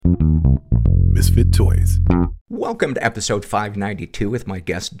Misfit Toys. Welcome to episode 592 with my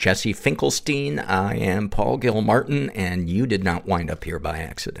guest, Jesse Finkelstein. I am Paul Gilmartin, and you did not wind up here by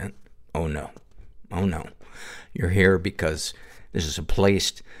accident. Oh no. Oh no. You're here because this is a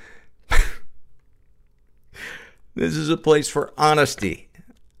place... this is a place for honesty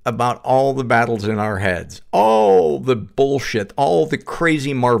about all the battles in our heads, all the bullshit, all the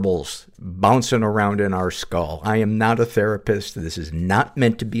crazy marbles bouncing around in our skull. I am not a therapist. This is not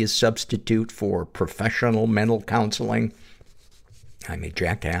meant to be a substitute for professional mental counseling. I'm a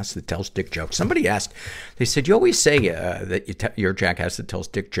jackass that tells dick jokes. Somebody asked, they said, you always say that you're a jackass that tells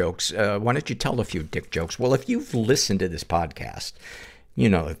dick jokes. Why don't you tell a few dick jokes? Well, if you've listened to this podcast, you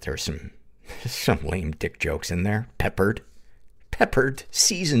know that there's some lame dick jokes in there, peppered,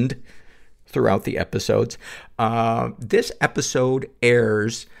 seasoned throughout the episodes. This episode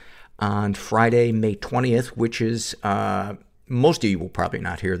airs on Friday, May 20th, which is, most of you will probably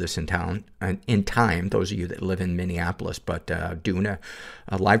not hear this in time, those of you that live in Minneapolis, but doing a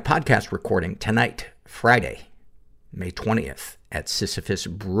live podcast recording tonight, Friday, May 20th, at Sisyphus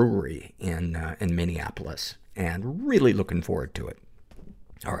Brewery in Minneapolis, and really looking forward to it.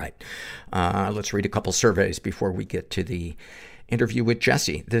 All right, let's read a couple surveys before we get to the interview with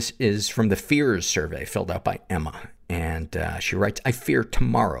Jesse. This is from the Fears survey filled out by Emma. And she writes, I fear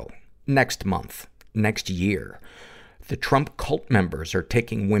tomorrow, next month, next year. The Trump cult members are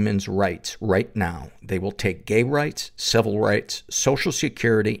taking women's rights right now. They will take gay rights, civil rights, Social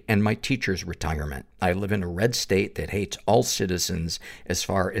Security, and my teacher's retirement. I live in a red state that hates all citizens as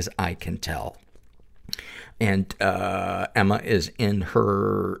far as I can tell. And Emma is in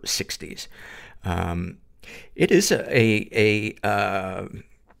her 60s. It is a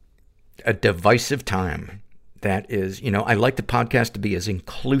divisive time. That is, I like the podcast to be as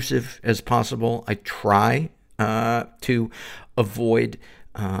inclusive as possible. I try to avoid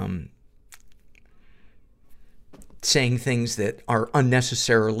saying things that are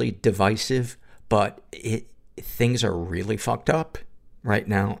unnecessarily divisive, but things are really fucked up right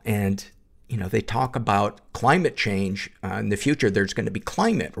now. And they talk about climate change. In the future, there's going to be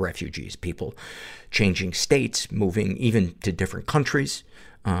climate refugees, people changing states, moving even to different countries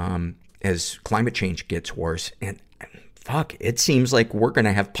as climate change gets worse. And fuck, it seems like we're going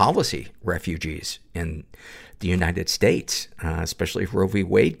to have policy refugees in the United States, especially if Roe v.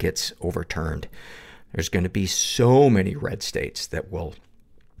 Wade gets overturned. There's going to be so many red states that will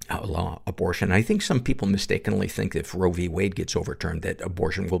outlaw abortion. I think some people mistakenly think that if Roe v. Wade gets overturned, that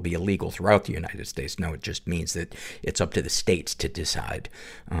abortion will be illegal throughout the United States. No, it just means that it's up to the states to decide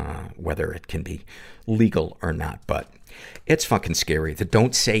whether it can be legal or not. But it's fucking scary. The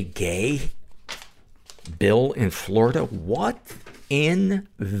Don't Say Gay bill in Florida. What in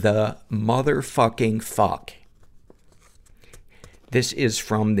the motherfucking fuck? This is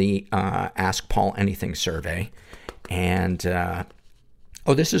from the Ask Paul Anything survey. And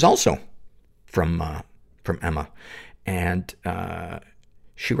this is also from Emma. And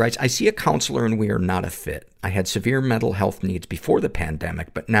she writes, I see a counselor and we are not a fit. I had severe mental health needs before the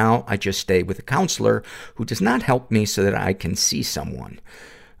pandemic, but now I just stay with a counselor who does not help me so that I can see someone.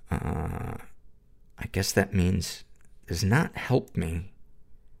 I guess that means does not help me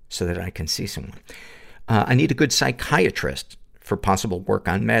so that I can see someone. I need a good psychiatrist for possible work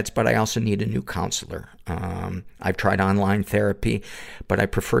on meds, but I also need a new counselor. I've tried online therapy, but I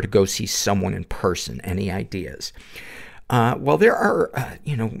prefer to go see someone in person. Any ideas? Well, there are,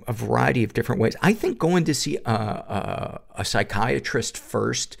 a variety of different ways. I think going to see a psychiatrist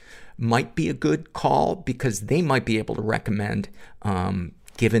first might be a good call because they might be able to recommend,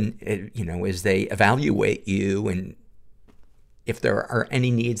 given, as they evaluate you and if there are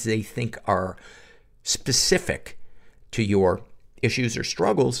any needs they think are specific to your issues or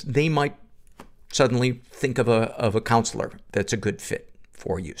struggles, they might suddenly think of a counselor that's a good fit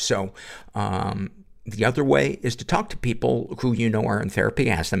for you. So, the other way is to talk to people who are in therapy,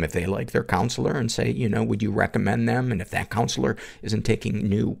 ask them if they like their counselor and say, would you recommend them? And if that counselor isn't taking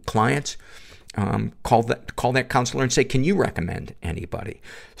new clients, call that counselor and say, can you recommend anybody?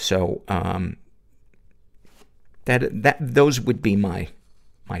 So, those would be my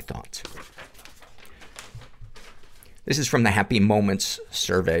thoughts. This is from the Happy Moments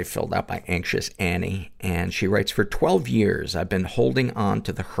survey filled out by Anxious Annie. And she writes, for 12 years, I've been holding on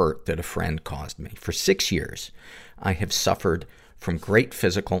to the hurt that a friend caused me. For 6 years, I have suffered from great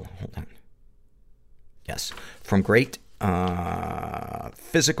physical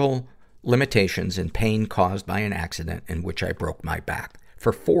limitations and pain caused by an accident in which I broke my back.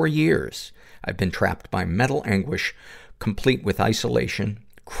 For 4 years, I've been trapped by mental anguish, complete with isolation,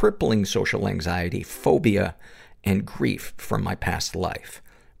 crippling social anxiety, phobia, and grief from my past life.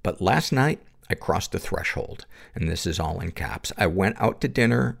 But last night, I crossed the threshold, and this is all in caps. I went out to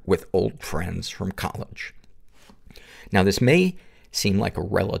dinner with old friends from college. Now, this may seem like a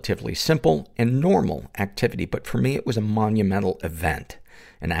relatively simple and normal activity, but for me it was a monumental event,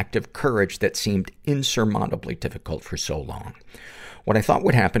 an act of courage that seemed insurmountably difficult for so long. What I thought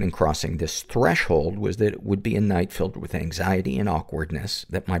would happen in crossing this threshold was that it would be a night filled with anxiety and awkwardness,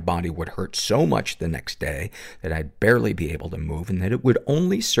 that my body would hurt so much the next day that I'd barely be able to move, and that it would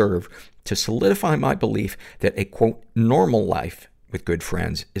only serve to solidify my belief that a, quote, normal life with good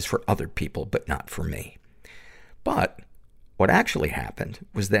friends is for other people, but not for me. But what actually happened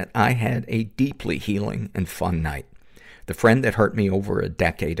was that I had a deeply healing and fun night. The friend that hurt me over a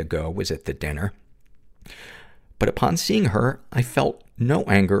decade ago was at the dinner. But upon seeing her, I felt no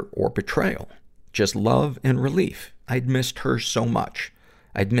anger or betrayal, just love and relief. I'd missed her so much.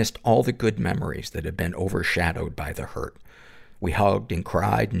 I'd missed all the good memories that had been overshadowed by the hurt. We hugged and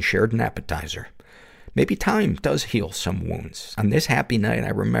cried and shared an appetizer. Maybe time does heal some wounds. On this happy night, I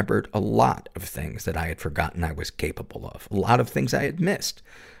remembered a lot of things that I had forgotten I was capable of. A lot of things I had missed,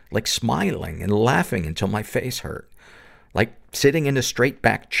 like smiling and laughing until my face hurt. Like sitting in a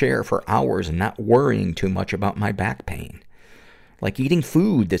straight-back chair for hours and not worrying too much about my back pain. Like eating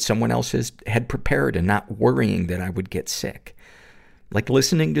food that someone else had prepared and not worrying that I would get sick. Like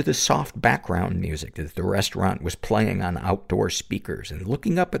listening to the soft background music that the restaurant was playing on outdoor speakers and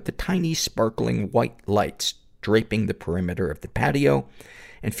looking up at the tiny sparkling white lights draping the perimeter of the patio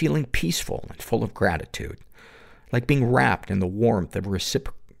and feeling peaceful and full of gratitude. Like being wrapped in the warmth of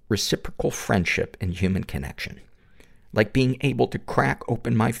reciprocal friendship and human connection. Like being able to crack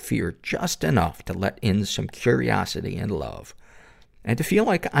open my fear just enough to let in some curiosity and love. And to feel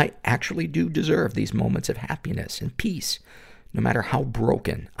like I actually do deserve these moments of happiness and peace, no matter how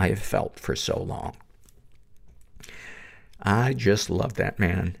broken I have felt for so long. I just love that,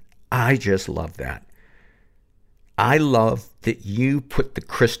 man. I just love that. I love that you put the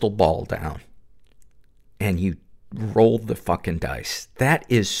crystal ball down and you rolled the fucking dice. That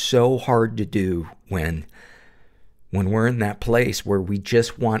is so hard to do when we're in that place where we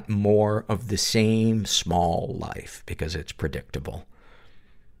just want more of the same small life because it's predictable.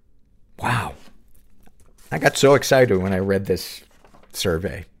 Wow. I got so excited when I read this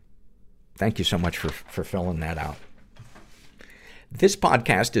survey. Thank you so much for filling that out. This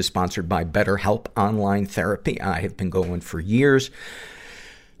podcast is sponsored by BetterHelp Online Therapy. I have been going for years.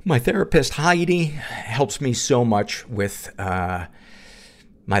 My therapist, Heidi, helps me so much with my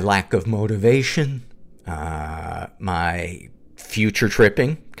lack of motivation, my future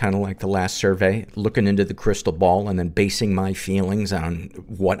tripping, kind of like the last survey, looking into the crystal ball and then basing my feelings on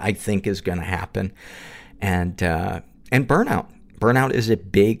what I think is going to happen. And burnout. Burnout is a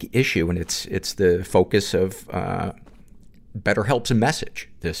big issue, and it's the focus of BetterHelp's message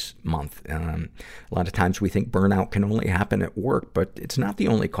this month. A lot of times we think burnout can only happen at work, but it's not the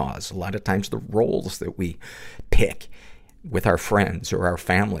only cause. A lot of times the roles that we pick with our friends or our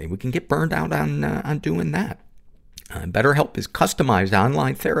family, we can get burned out on doing that. BetterHelp is customized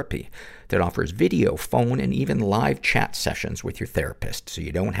online therapy that offers video, phone, and even live chat sessions with your therapist, so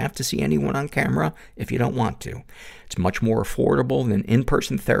you don't have to see anyone on camera if you don't want to. It's much more affordable than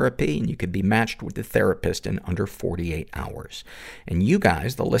in-person therapy, and you can be matched with a therapist in under 48 hours. And you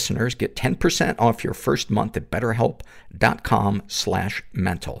guys, the listeners, get 10% off your first month at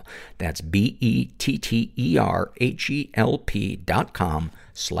BetterHelp.com/mental. That's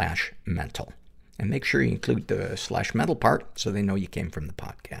BetterHelp.com/mental. And make sure you include the /mental part so they know you came from the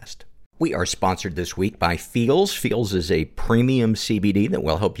podcast. We are sponsored this week by Feels. Feels is a premium CBD that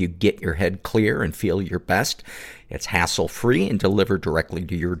will help you get your head clear and feel your best. It's hassle-free and delivered directly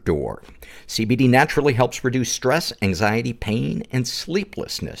to your door. CBD naturally helps reduce stress, anxiety, pain, and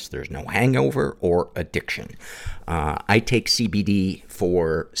sleeplessness. There's no hangover or addiction. I take CBD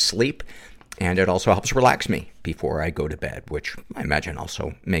for sleep, and it also helps relax me before I go to bed, which I imagine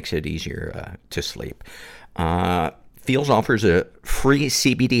also makes it easier to sleep. Feels offers a free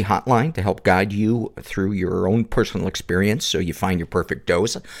CBD hotline to help guide you through your own personal experience so you find your perfect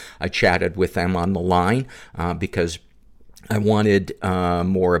dose. I chatted with them on the line because I wanted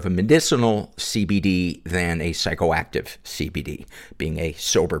more of a medicinal CBD than a psychoactive CBD, being a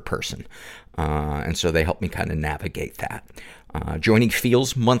sober person. And so they helped me kind of navigate that. Joining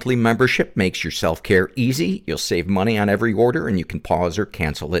Feels monthly membership makes your self-care easy. You'll save money on every order, and you can pause or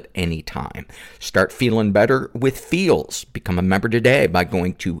cancel at any time. Start feeling better with Feels. Become a member today by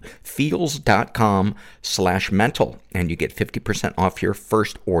going to feels.com/mental, and you get 50% off your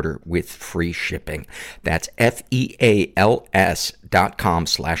first order with free shipping. That's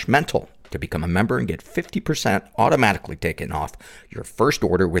FEALS.com/mental. to become a member and get 50% automatically taken off your first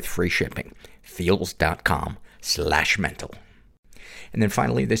order with free shipping. Feels.com/mental. And then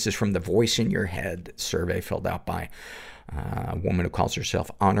finally, this is from the Voice in Your Head survey filled out by a woman who calls herself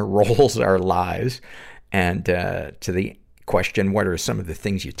Honor Rolls Our Lies. And to the question, what are some of the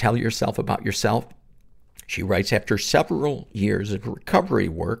things you tell yourself about yourself? She writes, after several years of recovery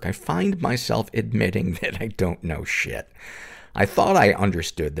work, I find myself admitting that I don't know shit. I thought I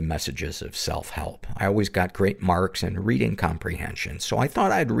understood the messages of self-help. I always got great marks in reading comprehension, so I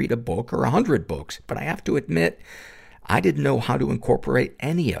thought I'd read a book or 100 books, but I have to admit, I didn't know how to incorporate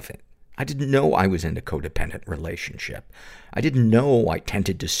any of it. I didn't know I was in a codependent relationship. I didn't know I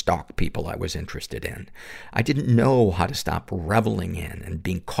tended to stalk people I was interested in. I didn't know how to stop reveling in and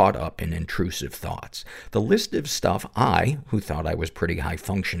being caught up in intrusive thoughts. The list of stuff I, who thought I was pretty high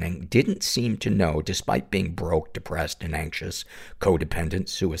functioning, didn't seem to know despite being broke, depressed, and anxious, codependent,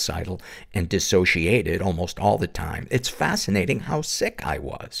 suicidal, and dissociated almost all the time. It's fascinating how sick I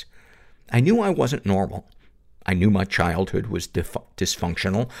was. I knew I wasn't normal. I knew my childhood was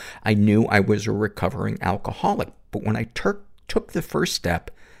dysfunctional. I knew I was a recovering alcoholic. But when I took the first step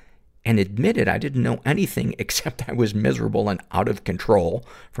and admitted I didn't know anything except I was miserable and out of control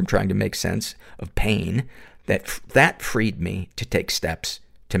from trying to make sense of pain, that freed me to take steps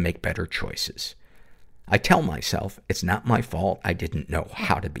to make better choices. I tell myself it's not my fault I didn't know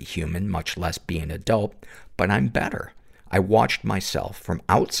how to be human, much less be an adult, but I'm better. I watched myself from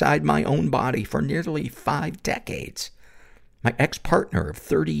outside my own body for nearly 5 decades. My ex-partner of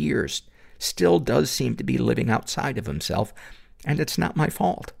 30 years still does seem to be living outside of himself, and it's not my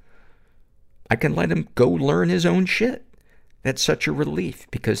fault. I can let him go learn his own shit. That's such a relief,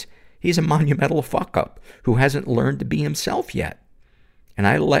 because he's a monumental fuck-up who hasn't learned to be himself yet. And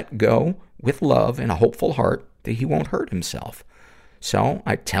I let go with love and a hopeful heart that he won't hurt himself. So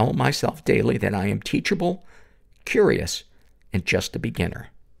I tell myself daily that I am teachable, curious, and just a beginner.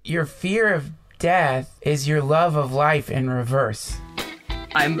 Your fear of death is your love of life in reverse.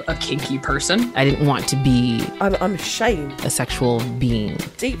 I'm a kinky person. I didn't want to be I'm ashamed. a sexual being.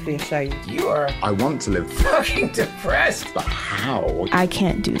 Deeply ashamed. You are I want to live. fucking depressed. But how? I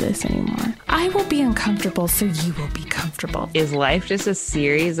can't do this anymore. I will be uncomfortable, so you will be comfortable. Is life just a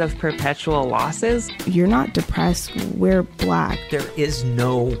series of perpetual losses? You're not depressed. We're black. There is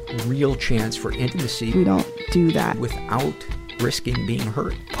no real chance for intimacy We don't do that. without risking being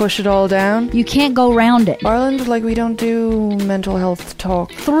hurt. Push it all down. You can't go around it. Ireland, we don't do mental health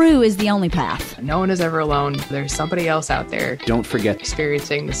talk. Through is the only path. No one is ever alone. There's somebody else out there Don't forget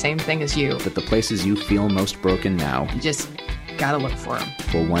experiencing the same thing as you. that the places you feel most broken now You just gotta look for them.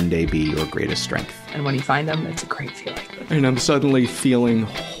 will one day be your greatest strength. And when you find them, it's a great feeling. And I'm suddenly feeling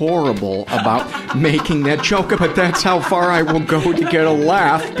horrible about making that joke, but that's how far I will go to get a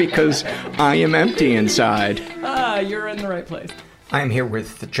laugh, because I am empty inside. You're in the right place. I am here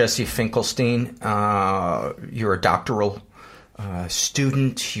with Jesse Finkelstein. You're a doctoral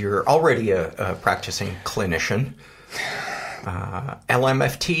student. You're already a practicing clinician.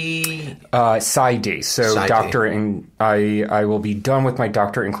 LMFT? PsyD. So PsyD. doctorate in, I will be done with my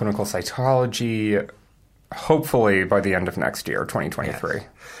doctorate in clinical psychology, hopefully by the end of next year, 2023. Yes.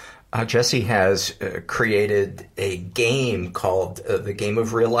 Jesse has created a game called The Game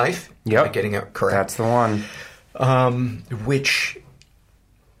of Real Life. Yep. Am I getting it correct? That's the one. Which,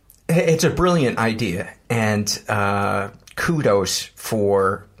 it's a brilliant idea, and kudos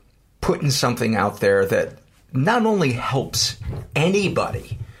for putting something out there that not only helps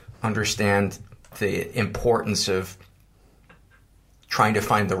anybody understand the importance of trying to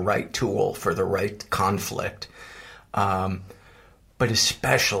find the right tool for the right conflict, but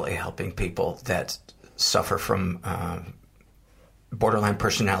especially helping people that suffer from borderline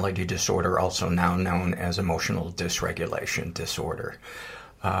personality disorder, also now known as emotional dysregulation disorder.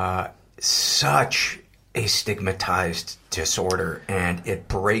 Such a stigmatized disorder, and it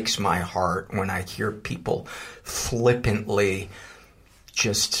breaks my heart when I hear people flippantly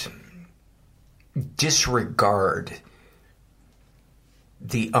just disregard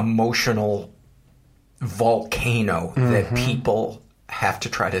the emotional volcano that people have to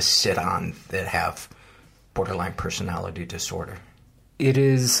try to sit on that have borderline personality disorder. It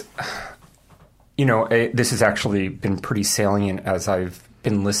is, this has actually been pretty salient as I've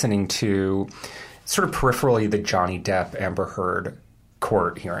been listening to sort of peripherally the Johnny Depp Amber Heard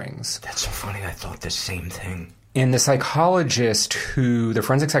court hearings. That's so funny. I thought the same thing. And the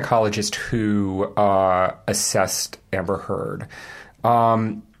forensic psychologist who assessed Amber Heard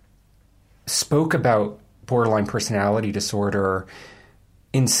spoke about borderline personality disorder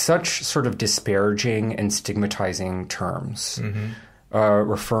in such sort of disparaging and stigmatizing terms.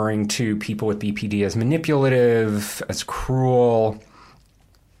 referring to people with BPD as manipulative, as cruel.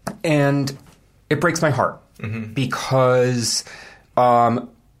 And it breaks my heart because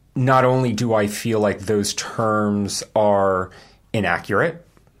not only do I feel like those terms are inaccurate,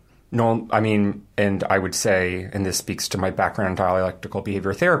 and I would say, and this speaks to my background in dialectical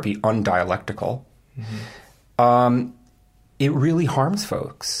behavior therapy, undialectical. It really harms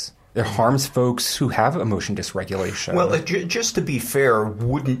folks. It harms folks who have emotion dysregulation. Well, just to be fair,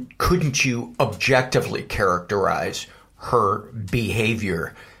 couldn't you objectively characterize her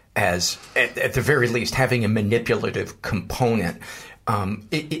behavior as, at the very least, having a manipulative component?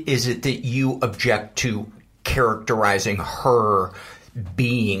 Is it that you object to characterizing her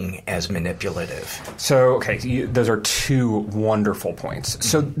being as manipulative? So, okay, those are two wonderful points.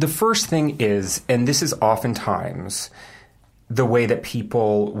 So the first thing is, and this is oftentimes the way that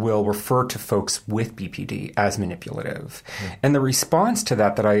people will refer to folks with BPD as manipulative. And the response to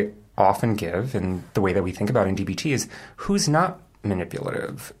that I often give, and the way that we think about in DBT, is who's not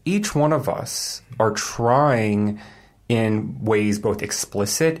manipulative? Each one of us are trying in ways both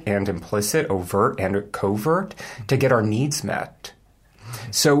explicit and implicit, overt and covert, to get our needs met.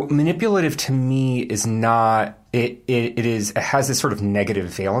 So manipulative to me is not, it has this sort of negative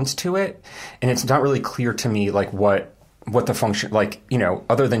valence to it, and it's not really clear to me like what the function, like,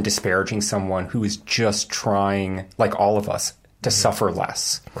 other than disparaging someone who is just trying, like all of us, to suffer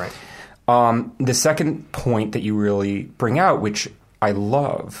less. Right. The second point that you really bring out, which I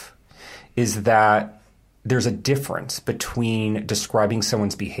love, is that there's a difference between describing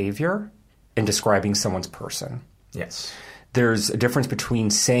someone's behavior and describing someone's person. Yes. There's a difference between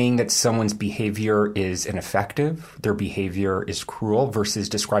saying that someone's behavior is ineffective, their behavior is cruel, versus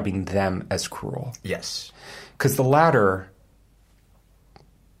describing them as cruel. Yes. Because the latter,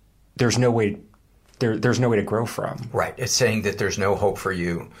 there's no way to grow from. Right. It's saying that there's no hope for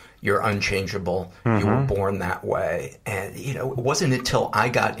you. You're unchangeable. You were born that way. And, it wasn't until I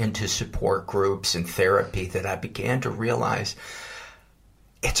got into support groups and therapy that I began to realize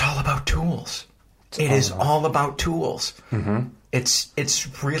it's all about tools. It is all about tools.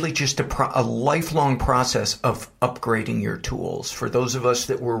 It's really just a lifelong process of upgrading your tools. For those of us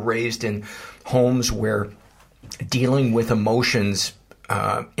that were raised in homes where dealing with emotions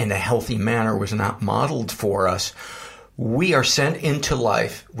in a healthy manner was not modeled for us, we are sent into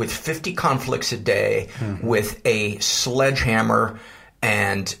life with 50 conflicts a day, with a sledgehammer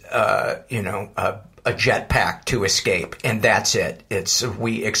and a jetpack to escape, and that's it. It's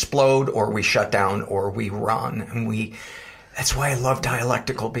we explode or we shut down or we run, and that's why I love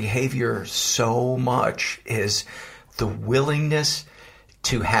dialectical behavior so much, is the willingness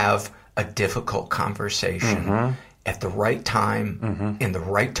to have a difficult conversation at the right time, in the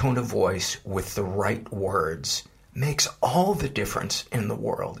right tone of voice, with the right words, makes all the difference in the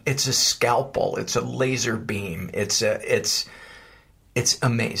world. It's a scalpel. It's a laser beam. It's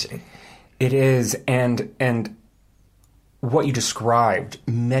amazing. It is, and what you described,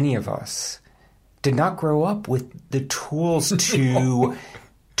 many of us did not grow up with the tools to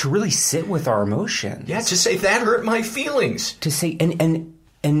really sit with our emotions. Yeah, to say that hurt my feelings. To say, and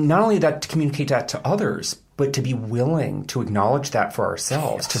not only that, to communicate that to others, but to be willing to acknowledge that for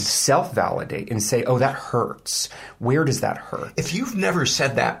ourselves, to self-validate and say, oh, that hurts. Where does that hurt? If you've never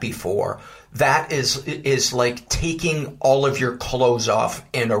said that before, that is like taking all of your clothes off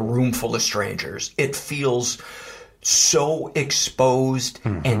in a room full of strangers. It feels so exposed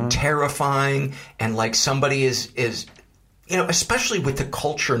and terrifying, and like somebody is especially with the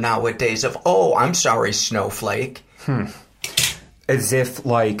culture nowadays of, oh, I'm sorry, snowflake. As if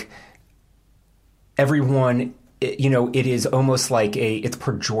like everyone, it is almost like it's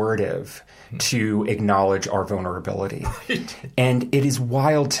pejorative to acknowledge our vulnerability. Right. And it is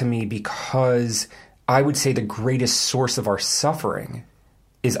wild to me because I would say the greatest source of our suffering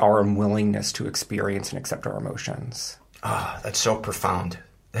is our unwillingness to experience and accept our emotions. That's so profound.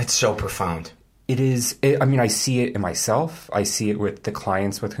 That's so profound. It is. I see it in myself. I see it with the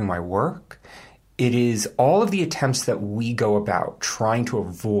clients with whom I work. It is all of the attempts that we go about trying to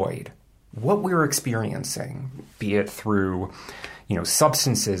avoid what we're experiencing, be it through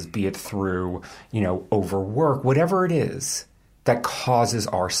substances, be it through, overwork, whatever it is that causes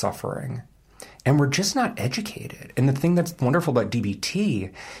our suffering. And we're just not educated. And the thing that's wonderful about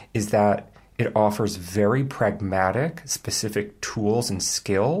DBT is that it offers very pragmatic, specific tools and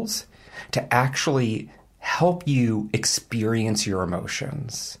skills to actually help you experience your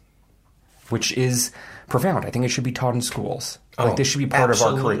emotions, which is profound. I think it should be taught in schools. Like, this should be part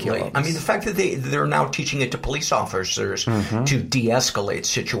absolutely. of our curriculum. I mean, the fact that they're now teaching it to police officers to de-escalate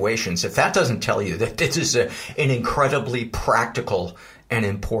situations, if that doesn't tell you that this is an incredibly practical and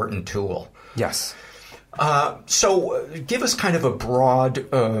important tool. Yes. So give us kind of a broad,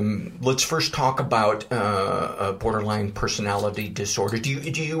 let's first talk about borderline personality disorder. Do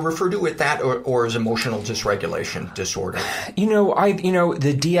you refer to it that or as emotional dysregulation disorder?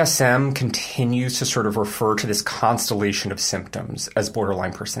 The DSM continues to sort of refer to this constellation of symptoms as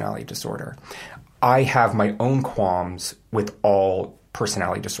borderline personality disorder. I have my own qualms with all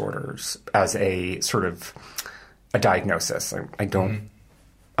personality disorders as a sort of a diagnosis.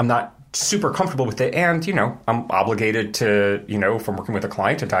 I'm not super comfortable with it, and I'm obligated to, if I'm working with a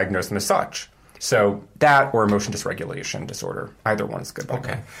client, to diagnose them as such. So that or emotion dysregulation disorder, either one is good.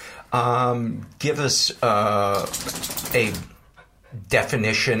 Okay. Give us a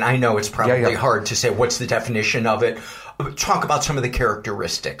definition. I know it's probably hard to say what's the definition of it. Talk about some of the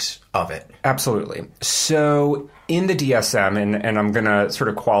characteristics of it. Absolutely. So in the DSM, and I'm going to sort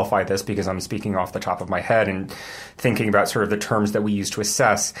of qualify this because I'm speaking off the top of my head and thinking about sort of the terms that we use to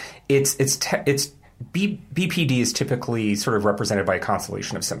assess, BPD is typically sort of represented by a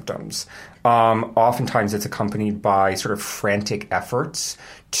constellation of symptoms. Oftentimes it's accompanied by sort of frantic efforts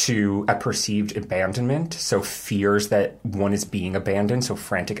at perceived abandonment, so fears that one is being abandoned, so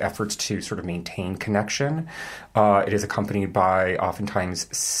frantic efforts to sort of maintain connection. It is accompanied by oftentimes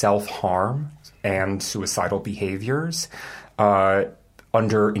self-harm and suicidal behaviors.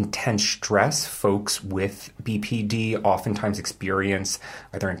 Under intense stress, folks with BPD oftentimes experience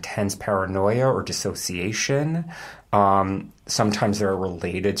either intense paranoia or dissociation. Sometimes there are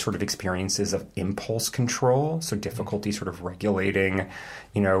related sort of experiences of impulse control, so difficulty sort of regulating,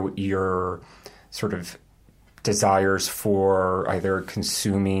 your sort of desires for either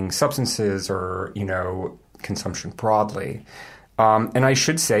consuming substances or, consumption broadly. And I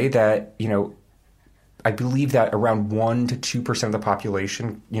should say that, I believe that around 1% to 2% of the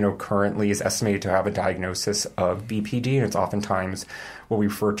population, currently is estimated to have a diagnosis of BPD, and it's oftentimes what we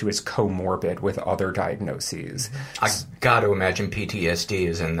refer to as comorbid with other diagnoses. I got to imagine PTSD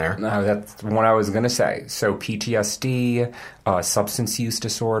is in there. No, that's what I was going to say. So PTSD, substance use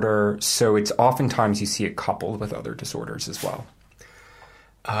disorder. So it's oftentimes you see it coupled with other disorders as well.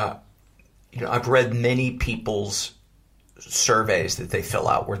 I've read many people's surveys that they fill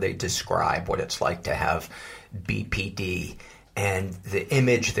out where they describe what it's like to have BPD, and the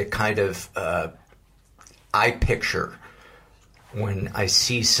image that kind of I picture when I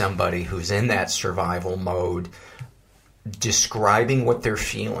see somebody who's in that survival mode describing what they're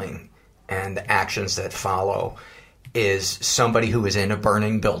feeling and the actions that follow is somebody who is in a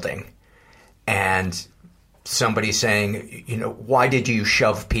burning building and somebody saying, why did you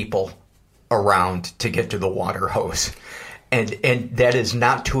shove people around to get to the water hose? And that is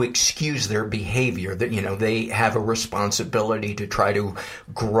not to excuse their behavior. That they have a responsibility to try to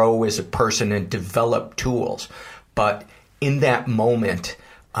grow as a person and develop tools. But in that moment,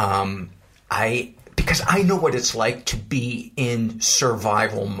 because I know what it's like to be in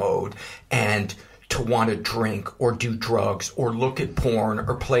survival mode and to want to drink or do drugs or look at porn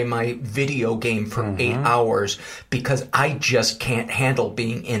or play my video game for 8 hours because I just can't handle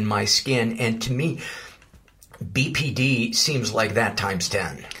being in my skin. And to me, BPD seems like that times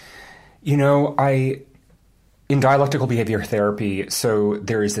 10. In dialectical behavior therapy, so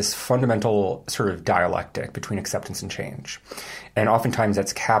there is this fundamental sort of dialectic between acceptance and change. And oftentimes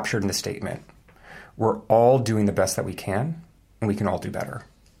that's captured in the statement, we're all doing the best that we can, and we can all do better.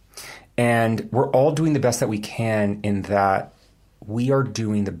 And we're all doing the best that we can in that we are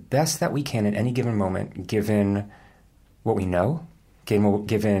doing the best that we can at any given moment, given what we know,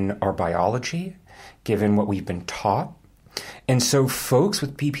 given our biology, given what we've been taught. And so folks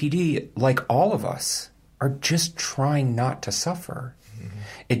with BPD, like all of us, are just trying not to suffer. Mm-hmm.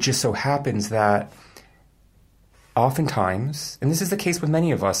 It just so happens that oftentimes, and this is the case with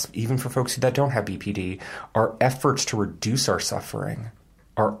many of us, even for folks that don't have BPD, our efforts to reduce our suffering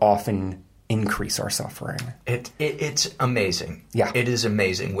are often increase our suffering. It's amazing. Yeah. It is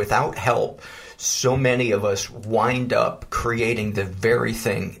amazing. Without help, so many of us wind up creating the very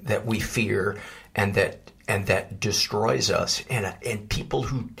thing that we fear and that destroys us. And people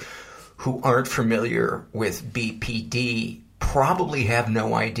who aren't familiar with BPD probably have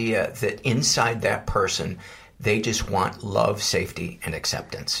no idea that inside that person, they just want love, safety, and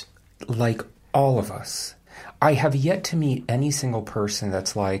acceptance. Like all of us. I have yet to meet any single person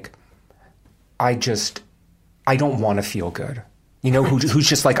that's like, I don't want to feel good. Who's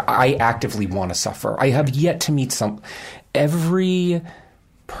just like, I actively want to suffer. I have yet to meet every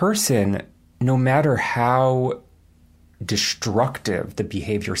person, no matter how destructive the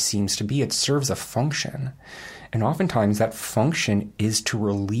behavior seems to be, it serves a function. And oftentimes that function is to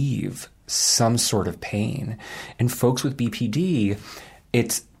relieve some sort of pain. And folks with BPD,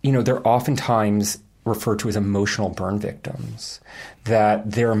 it's, they're oftentimes referred to as emotional burn victims, that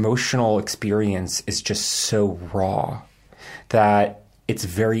their emotional experience is just so raw that it's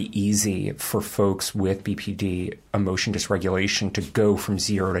very easy for folks with BPD emotion dysregulation to go from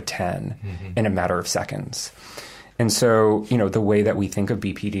 0 to 10 in a matter of seconds. And so, the way that we think of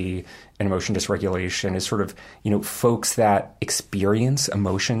BPD and emotion dysregulation is sort of, folks that experience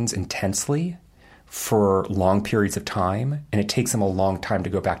emotions intensely for long periods of time, and it takes them a long time to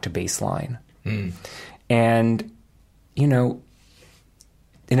go back to baseline. And,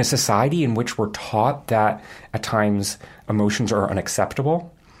 in a society in which we're taught that at times emotions are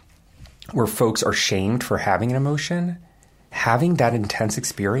unacceptable, where folks are shamed for having an emotion, having that intense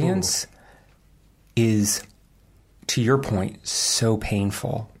experience is, to your point, so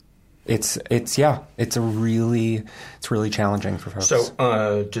painful. It's really challenging for folks.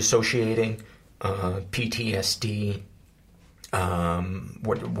 So, dissociating, PTSD,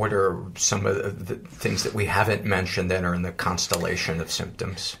 what are some of the things that we haven't mentioned that are in the constellation of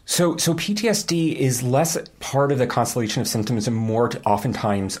symptoms? So PTSD is less part of the constellation of symptoms and more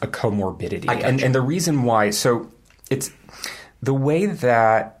oftentimes a comorbidity. And the reason why, so it's the way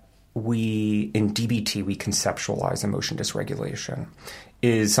that in DBT, we conceptualize emotion dysregulation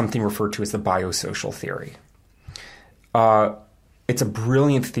is something referred to as the biosocial theory. It's a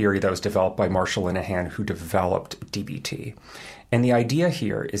brilliant theory that was developed by Marshall Linehan, who developed DBT. And the idea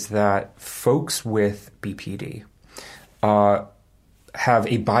here is that folks with BPD have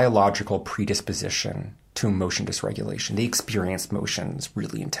a biological predisposition to emotion dysregulation. They experience emotions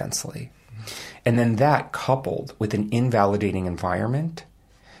really intensely. And then that, coupled with an invalidating environment,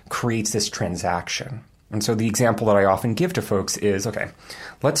 creates this transaction. And so the example that I often give to folks is, okay,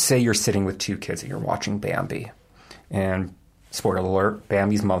 let's say you're sitting with two kids and you're watching Bambi. And spoiler alert,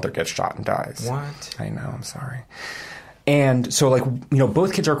 Bambi's mother gets shot and dies. What? I know, I'm sorry. And so,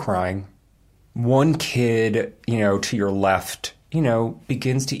 both kids are crying. One kid, to your left,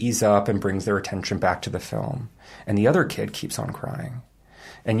 begins to ease up and brings their attention back to the film. And the other kid keeps on crying.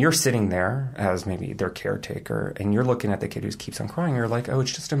 And you're sitting there as maybe their caretaker, and you're looking at the kid who keeps on crying. You're like, oh,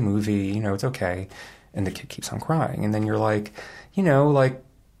 it's just a movie, it's okay. And the kid keeps on crying. And then you're like,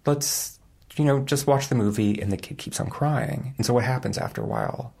 let's, just watch the movie, and the kid keeps on crying. And so what happens after a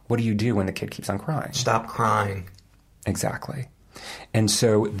while? What do you do when the kid keeps on crying? Stop crying. Exactly. And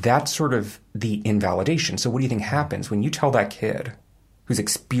so that's sort of the invalidation. So what do you think happens when you tell that kid who's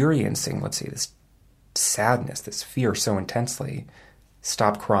experiencing, let's say, this sadness, this fear so intensely,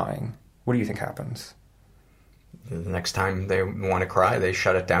 stop crying? What do you think happens? The next time they want to cry, they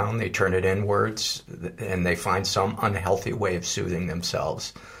shut it down, they turn it inwards, and they find some unhealthy way of soothing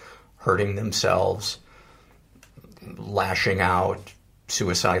themselves, hurting themselves, lashing out,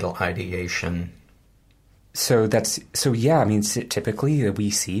 suicidal ideation. Typically we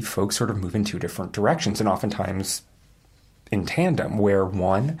see folks sort of move in two different directions, and oftentimes in tandem, where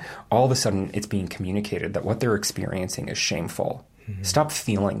one, all of a sudden it's being communicated that what they're experiencing is shameful. Mm-hmm. Stop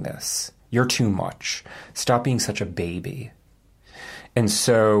feeling this. You're too much. Stop being such a baby. And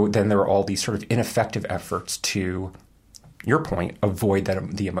so then there are all these sort of ineffective efforts to, your point, avoid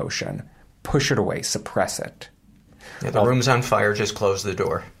the emotion, push it away, suppress it. Yeah, the room's on fire, just close the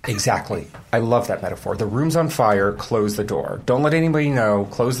door. Exactly. I love that metaphor. The room's on fire, close the door. Don't let anybody know,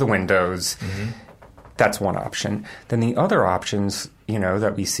 close the windows. Mm-hmm. That's one option. Then the other options,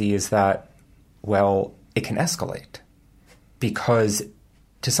 that we see is that, well, it can escalate. Because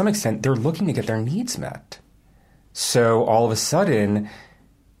to some extent, they're looking to get their needs met. So all of a sudden,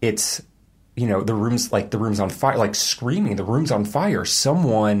 it's, the room's on fire, like screaming, the room's on fire,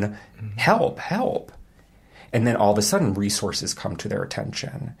 someone help. And then all of a sudden, resources come to their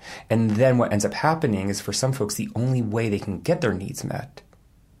attention. And then what ends up happening is, for some folks, the only way they can get their needs met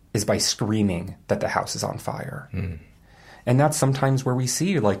is by screaming that the house is on fire. Mm. And that's sometimes where we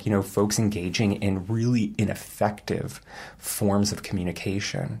see, folks engaging in really ineffective forms of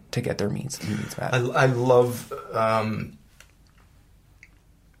communication to get their needs met. I love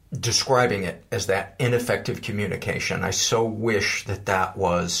describing it as that ineffective communication. I so wish that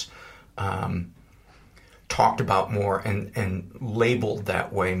was talked about more and labeled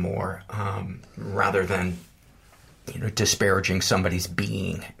that way more, rather than disparaging somebody's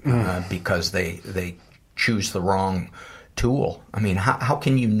being because they choose the wrong tool. I mean, how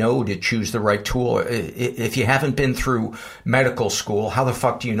can you know to choose the right tool? If you haven't been through medical school, how the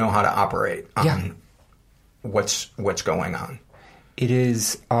fuck do you know how to operate on what's going on? It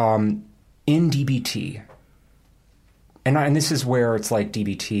is, in DBT, and this is where it's like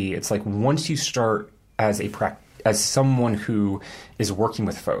DBT. It's like once you start as someone who is working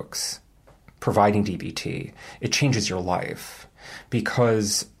with folks, providing DBT, it changes your life,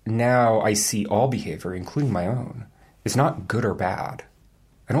 because now I see all behavior, including my own, is not good or bad.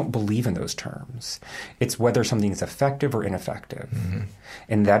 I don't believe in those terms. It's whether something is effective or ineffective. Mm-hmm.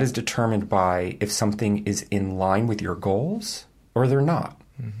 And that is determined by if something is in line with your goals or they're not.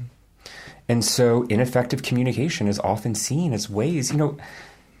 Mm-hmm. And so ineffective communication is often seen as ways,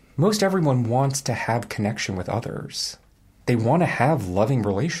 most everyone wants to have connection with others. They want to have loving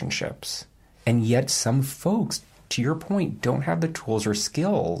relationships. And yet some folks, to your point, don't have the tools or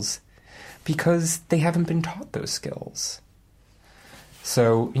skills because they haven't been taught those skills.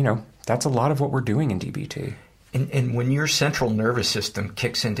 So, that's a lot of what we're doing in DBT. And when your central nervous system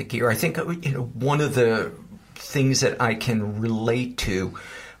kicks into gear, I think, one of the things that I can relate to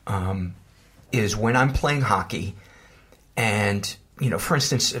is when I'm playing hockey and, for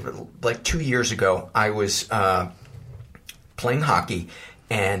instance, like 2 years ago, I was playing hockey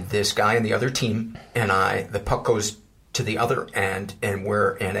and this guy on the other team and the puck goes to the other end and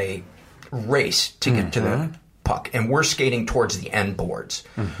we're in a race to get to the puck, and we're skating towards the end boards,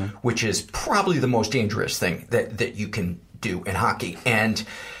 which is probably the most dangerous thing that you can do in hockey. And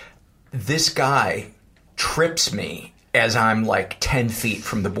this guy trips me as I'm like 10 feet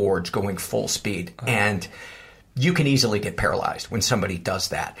from the boards going full speed. And you can easily get paralyzed when somebody does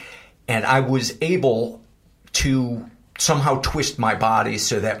that. And I was able to somehow twist my body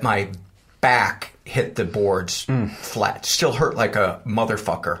so that my back hit the boards flat. Still hurt like a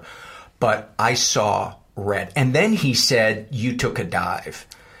motherfucker, but I saw red. And then he said, "You took a dive."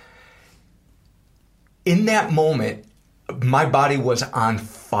 In that moment, my body was on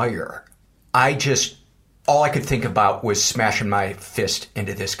fire. All I could think about was smashing my fist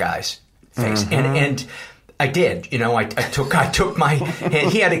into this guy's face. And I did, I took my hand.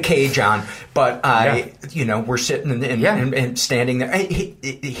 He had a cage on, but we're sitting and standing there.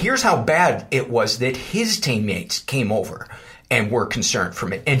 Here's how bad it was that his teammates came over and were concerned for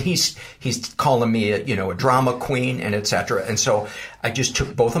me. And he's calling me a drama queen and et cetera. And so I just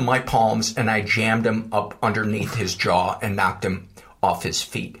took both of my palms and I jammed him up underneath his jaw and knocked him off his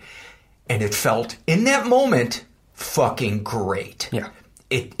feet. And it felt, in that moment, fucking great. Yeah.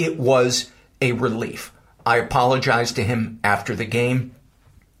 It was a relief. I apologized to him after the game.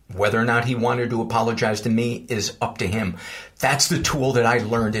 Whether or not he wanted to apologize to me is up to him. That's the tool that I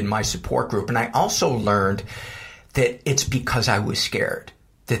learned in my support group. And I also learned that it's because I was scared.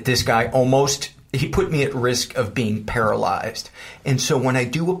 That this guy he put me at risk of being paralyzed. And so when I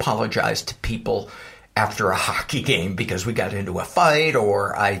do apologize to people after a hockey game because we got into a fight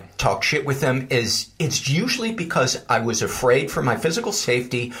or I talk shit with them, it's usually because I was afraid for my physical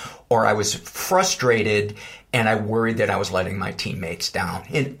safety or I was frustrated and I worried that I was letting my teammates down.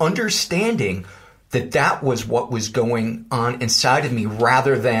 And understanding that was what was going on inside of me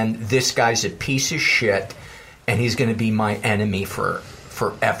rather than this guy's a piece of shit and he's going to be my enemy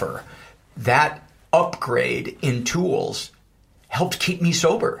forever. That upgrade in tools helped keep me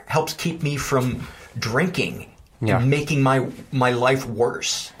sober, helps keep me from drinking, making my life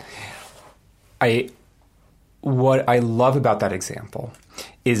worse. What I love about that example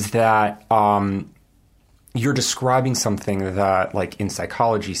is that you're describing something that, like in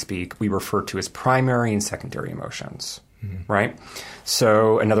psychology speak, we refer to as primary and secondary emotions, right?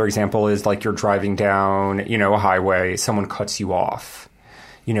 So another example is like you're driving down, a highway, someone cuts you off.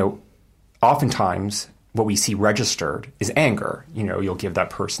 Oftentimes what we see registered is anger. You'll give that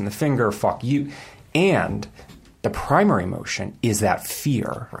person the finger, fuck you. And the primary emotion is that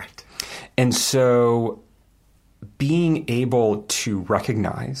fear. Right. And so being able to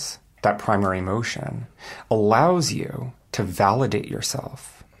recognize that primary emotion allows you to validate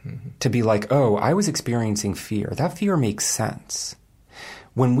yourself, to be like, oh, I was experiencing fear. That fear makes sense.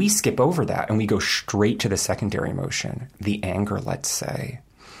 When we skip over that and we go straight to the secondary emotion, the anger, let's say,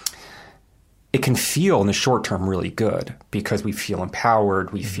 it can feel in the short term really good because we feel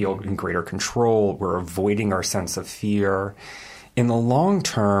empowered, we feel in greater control, we're avoiding our sense of fear. In the long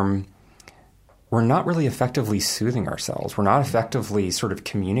term, we're not really effectively soothing ourselves. We're not effectively sort of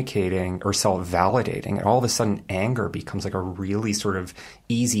communicating or self-validating. And all of a sudden, anger becomes like a really sort of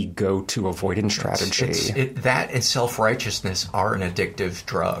easy go-to avoidance strategy. That and self-righteousness are an addictive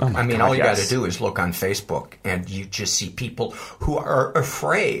drug. All you got to do is look on Facebook and you just see people who are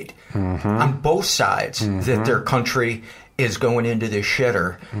afraid on both sides that their country is going into the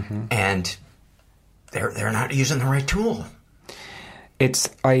shitter and they're not using the right tool.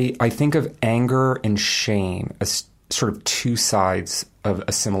 I think of anger and shame as sort of two sides of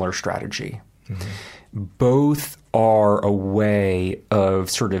a similar strategy. Both are a way of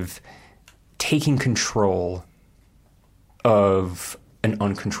sort of taking control of an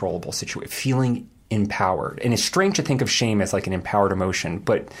uncontrollable situation, feeling empowered. And it's strange to think of shame as like an empowered emotion,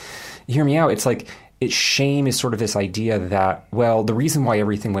 but hear me out. It's like shame is sort of this idea that, well, the reason why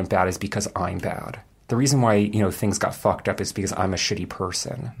everything went bad is because I'm bad. The reason why, things got fucked up is because I'm a shitty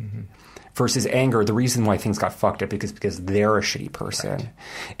person. Mm-hmm. Versus anger, the reason why things got fucked up is because they're a shitty person. Right.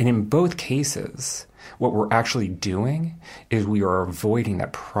 And in both cases, what we're actually doing is we are avoiding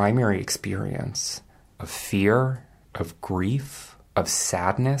that primary experience of fear, of grief, of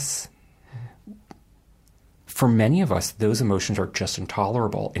sadness. For many of us, those emotions are just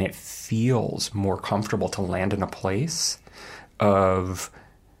intolerable, and it feels more comfortable to land in a place of,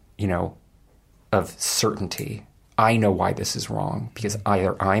 of certainty. I know why this is wrong, because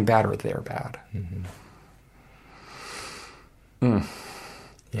either I'm bad or they're bad. Mm-hmm. Mm.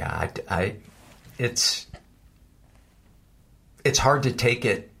 Yeah, it's hard to take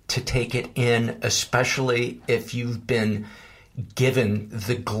it in, especially if you've been given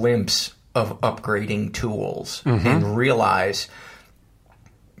the glimpse of upgrading tools mm-hmm. and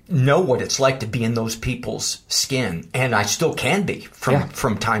know what it's like to be in those people's skin. And I still can be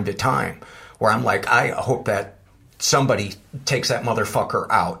from time to time, where I'm like, I hope that somebody takes that motherfucker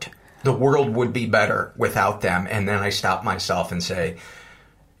out. The world would be better without them. And then I stop myself and say,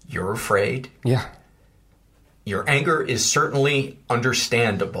 you're afraid. Yeah. Your anger is certainly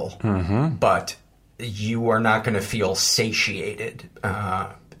understandable, mm-hmm. but you are not going to feel satiated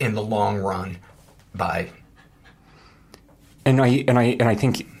in the long run by. And I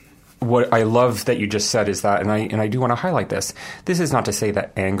think what I love that you just said is that, and I do want to highlight this. This is not to say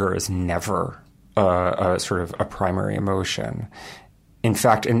that anger is never a sort of a primary emotion. In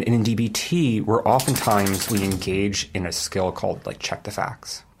fact, in DBT, we engage in a skill called like check the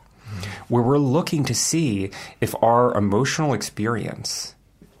facts, where we're looking to see if our emotional experience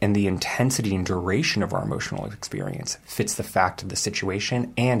and the intensity and duration of our emotional experience fits the fact of the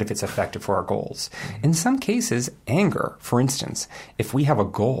situation and if it's effective for our goals. In some cases, anger, for instance, if we have a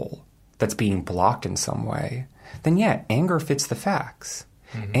goal that's being blocked in some way, then yeah, anger fits the facts.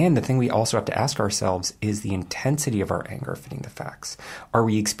 Mm-hmm. And the thing we also have to ask ourselves is the intensity of our anger fitting the facts. Are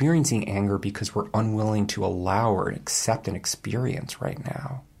we experiencing anger because we're unwilling to allow or accept an experience right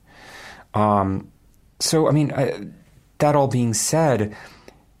now? That all being said,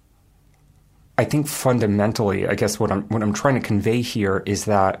 I think fundamentally, I guess what I'm trying to convey here is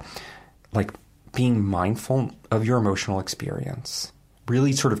that, like, being mindful of your emotional experience,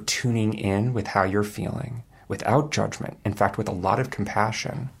 really sort of tuning in with how you're feeling, without judgment, in fact, with a lot of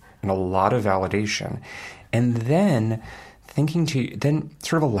compassion and a lot of validation, and then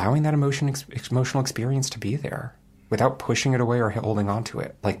sort of allowing that emotional experience to be there without pushing it away or holding on to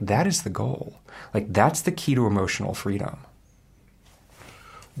it. Like, that is the goal. Like, that's the key to emotional freedom.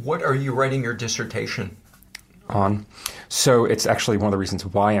 What are you writing your dissertation on? So it's actually one of the reasons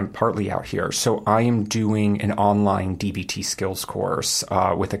why I'm partly out here. So I am doing an online DBT skills course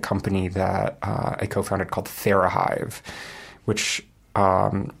with a company that I co-founded called TheraHive, which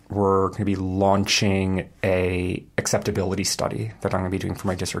we're going to be launching a acceptability study that I'm going to be doing for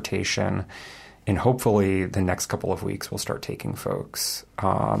my dissertation. And hopefully the next couple of weeks we'll start taking folks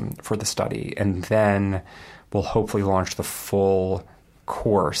for the study. And then we'll hopefully launch the full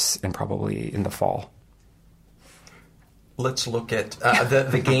course probably in the fall. Let's look at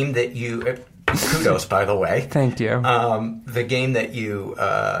the game that you kudos, by the way. Thank you. The game that you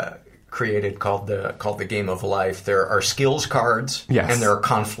created called the Game of Life. There are skills cards, yes, and there are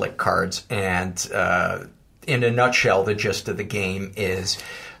conflict cards. And in a nutshell, the gist of the game is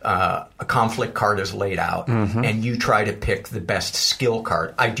a conflict card is laid out, mm-hmm, and you try to pick the best skill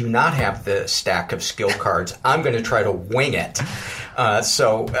card. I do not have the stack of skill cards. I'm going to try to wing it.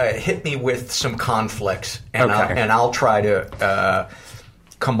 So hit me with some conflicts, and okay, I'll try to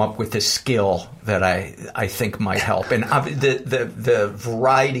come up with a skill that I think might help. And the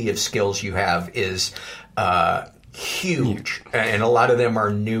variety of skills you have is huge, and a lot of them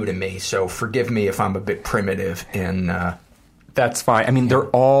are new to me. So forgive me if I'm a bit primitive in. That's fine. I mean, they're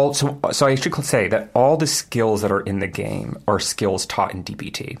all so I should say that all the skills that are in the game are skills taught in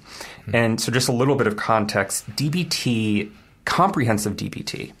DBT. Mm-hmm. And so just a little bit of context, DBT, comprehensive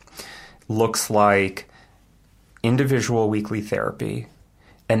DBT, looks like individual weekly therapy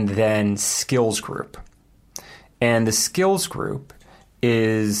and then skills group. And the skills group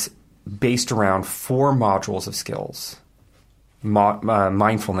is based around 4 modules of skills.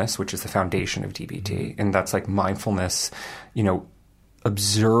 Mindfulness, which is the foundation of DBT, and that's like mindfulness,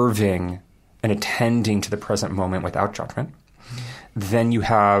 observing and attending to the present moment without judgment. Then you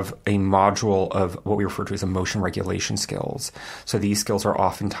have a module of what we refer to as emotion regulation skills. So these skills are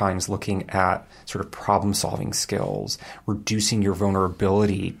oftentimes looking at sort of problem-solving skills, reducing your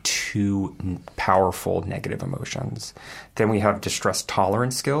vulnerability to powerful negative emotions. Then we have distress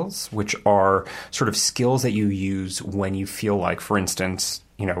tolerance skills, which are sort of skills that you use when you feel like, for instance,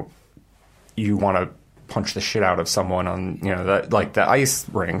 you want to punch the shit out of someone on, the ice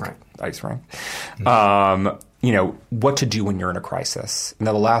rink. Right. Ice rink. What to do when you're in a crisis. And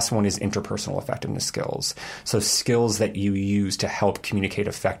then the last one is interpersonal effectiveness skills. So skills that you use to help communicate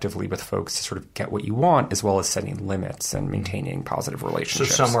effectively with folks to sort of get what you want, as well as setting limits and maintaining positive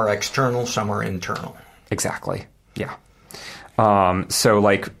relationships. So some are external, some are internal. Exactly. Yeah.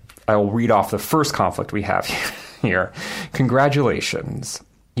 I'll read off the first conflict we have here. Congratulations.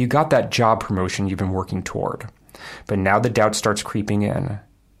 You got that job promotion you've been working toward. But now the doubt starts creeping in.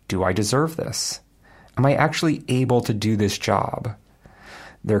 Do I deserve this? Am I actually able to do this job?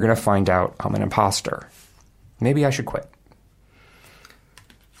 They're going to find out I'm an imposter. Maybe I should quit.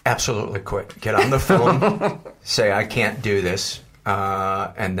 Absolutely quit. Get on the phone, say I can't do this,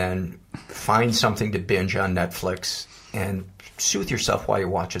 and then find something to binge on Netflix and soothe yourself while you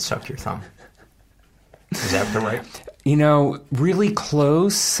watch it, suck your thumb. Is that the right? Really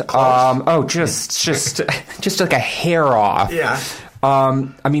close. Just like a hair off. Yeah.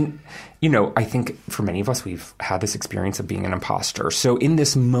 I think for many of us, we've had this experience of being an imposter. So in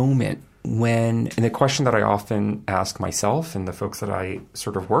this moment and the question that I often ask myself and the folks that I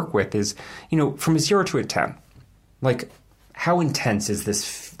sort of work with is, from a 0 to a 10, like how intense is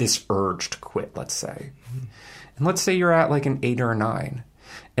this urge to quit, let's say? Mm-hmm. And let's say you're at like an 8 or a 9.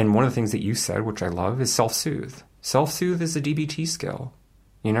 And one of the things that you said, which I love, is self-soothe. Self-soothe is a DBT skill,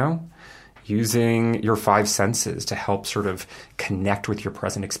 using your 5 senses to help sort of connect with your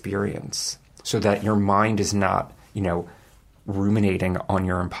present experience so that your mind is not, ruminating on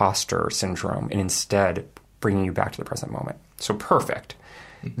your imposter syndrome and instead bringing you back to the present moment. So perfect.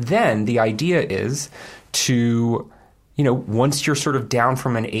 Then the idea is to, once you're sort of down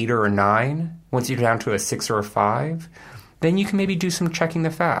from an 8 or a 9, once you're down to a 6 or a 5, then you can maybe do some checking the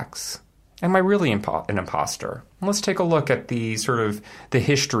facts. Am I really an imposter? Let's take a look at the sort of the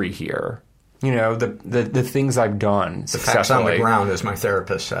history here. The things I've done successfully. The facts on the ground, as my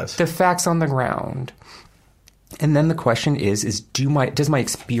therapist says. The facts on the ground. And then the question is does my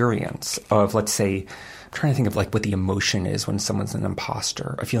experience of, let's say, I'm trying to think of like what the emotion is when someone's an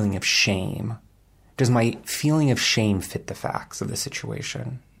imposter, a feeling of shame. Does my feeling of shame fit the facts of the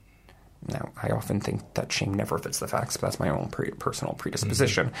situation? Now, I often think that shame never fits the facts, but that's my own personal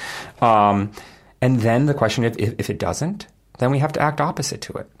predisposition. Mm-hmm. And then the question, if it doesn't, then we have to act opposite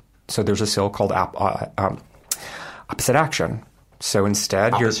to it. So there's a skill called opposite action. So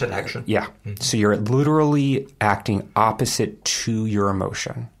instead, opposite action. Yeah. Mm-hmm. So you're literally acting opposite to your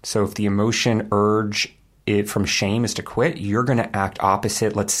emotion. So if the emotion urge from shame is to quit, you're going to act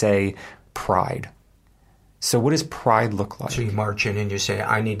opposite, let's say, pride. So what does pride look like? So you march in and you say,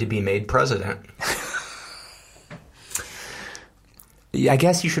 I need to be made president. I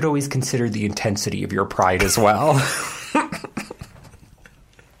guess you should always consider the intensity of your pride as well.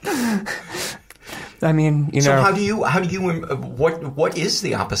 I mean, So how do you what is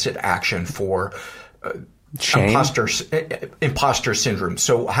the opposite action for shame? Imposter syndrome?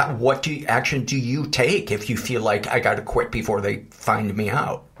 So what action do you take if you feel like I got to quit before they find me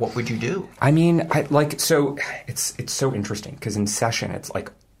out? What would you do? I mean, so it's so interesting because in session, it's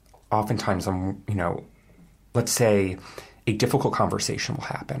like oftentimes let's say a difficult conversation will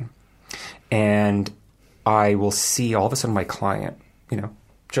happen and I will see all of a sudden my client,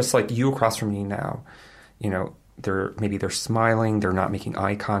 just like you across from me now, they're smiling, they're not making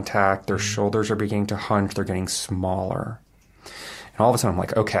eye contact, their shoulders are beginning to hunch, they're getting smaller. And all of a sudden I'm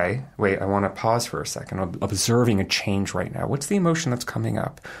like, okay, wait, I want to pause for a second. I'm observing a change right now. What's the emotion that's coming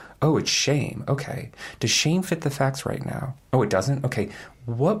up? Oh, it's shame. Okay. Does shame fit the facts right now? Oh, it doesn't? Okay.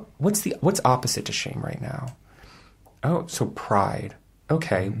 What's opposite to shame right now? Oh, so pride.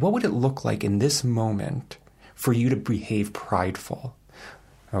 Okay. What would it look like in this moment for you to behave prideful?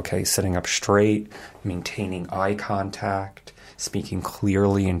 Okay, sitting up straight, maintaining eye contact, speaking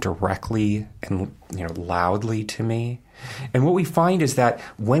clearly and directly and loudly to me. And what we find is that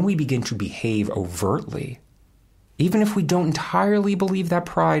when we begin to behave overtly, even if we don't entirely believe that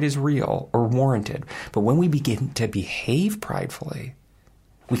pride is real or warranted, but when we begin to behave pridefully,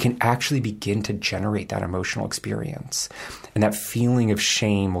 we can actually begin to generate that emotional experience. And that feeling of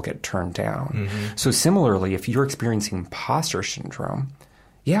shame will get turned down. Mm-hmm. So similarly, if you're experiencing imposter syndrome,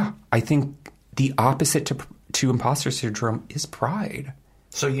 yeah, I think the opposite to imposter syndrome is pride.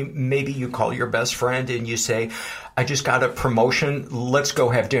 So maybe you call your best friend and you say, I just got a promotion. Let's go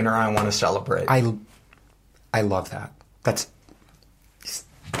have dinner. I want to celebrate. I love that.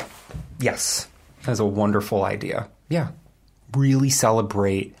 Yes, that's a wonderful idea. Yeah. Really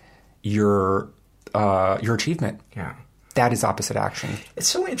celebrate your achievement. Yeah. That is opposite action. It's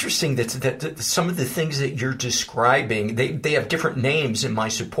so interesting that some of the things that you're describing, they have different names in my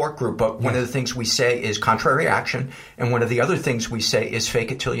support group, but one of the things we say is contrary action, and one of the other things we say is fake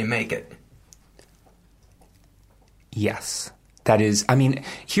it till you make it. Yes. That is, I mean,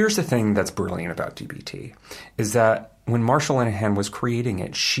 here's the thing that's brilliant about DBT, is that when Marshall Linehan was creating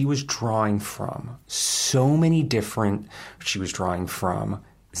it, she was drawing from so many different, she was drawing from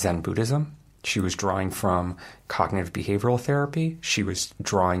Zen Buddhism. She was drawing from cognitive behavioral therapy. She was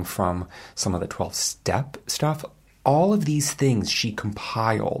drawing from some of the 12-step stuff. All of these things she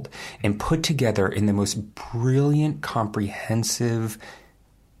compiled and put together in the most brilliant, comprehensive,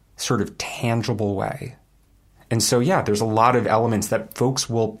 sort of tangible way. And so, yeah, there's a lot of elements that folks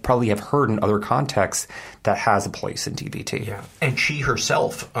will probably have heard in other contexts that has a place in DBT. Yeah, and she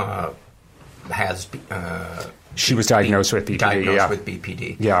herself has... she was diagnosed with BPD. Diagnosed with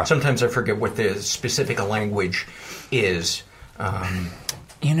BPD. Yeah. Sometimes I forget what the specific language is.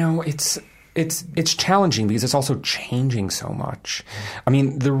 It's challenging because it's also changing so much. I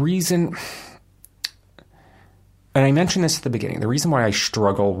mean, the reason, and I mentioned this at the beginning, the reason why I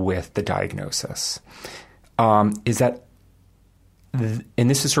struggle with the diagnosis is that, and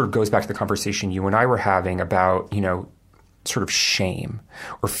this is sort of goes back to the conversation you and I were having about, sort of shame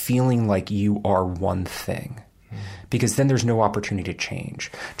or feeling like you are one thing. Because then there's no opportunity to change.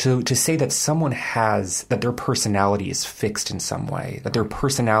 To say that someone that their personality is fixed in some way, that their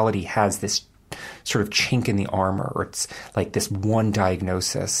personality has this sort of chink in the armor, or it's like this one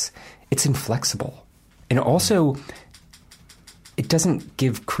diagnosis, it's inflexible. And also, it doesn't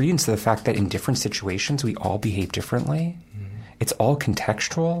give credence to the fact that in different situations, we all behave differently. It's all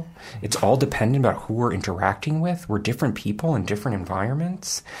contextual. It's all dependent about who we're interacting with. We're different people in different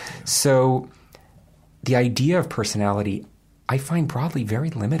environments. So the idea of personality, I find broadly very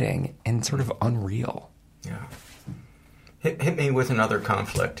limiting and sort of unreal. Yeah. Hit me with another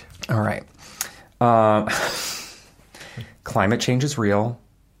conflict. All right. Climate change is real.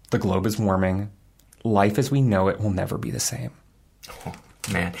 The globe is warming. Life as we know it will never be the same. Oh,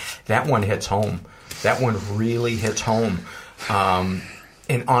 man, that one hits home. That one really hits home.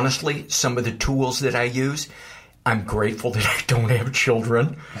 And honestly, some of the tools that I use, I'm grateful that I don't have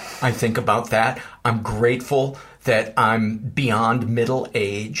children. I think about that. I'm grateful that I'm beyond middle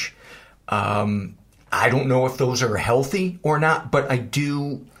age. I don't know if those are healthy or not, but I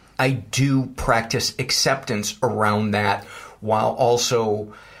do practice acceptance around that while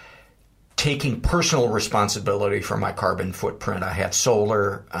also taking personal responsibility for my carbon footprint. I have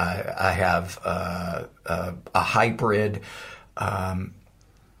solar. I have a hybrid, and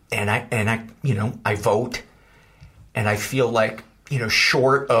I vote. And I feel like,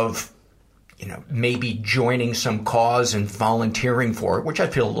 short of, maybe joining some cause and volunteering for it, which I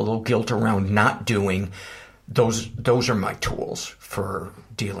feel a little guilt around not doing, those are my tools for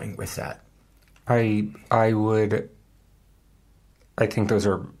dealing with that. I think those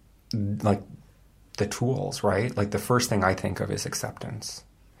are like the tools, right? Like the first thing I think of is acceptance.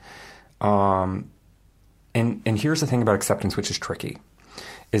 And here's the thing about acceptance, which is tricky,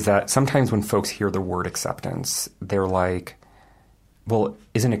 is that sometimes when folks hear the word acceptance, they're like, well,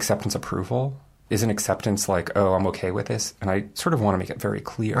 isn't acceptance approval? Isn't acceptance like, oh, I'm okay with this? And I sort of want to make it very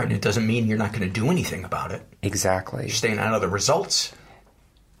clear. Right, and it doesn't mean you're not going to do anything about it. Exactly. You're staying out of the results.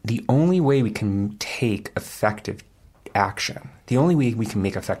 The only way we can take effective action, the only way we can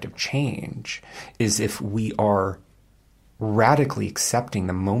make effective change is if we are radically accepting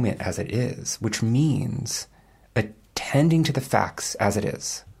the moment as it is, which means attending to the facts as it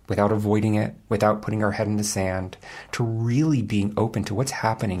is, without avoiding it, without putting our head in the sand, to really being open to what's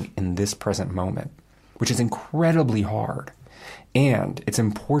happening in this present moment, which is incredibly hard. And it's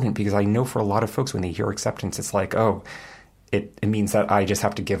important because I know for a lot of folks when they hear acceptance, it's like, oh, it means that I just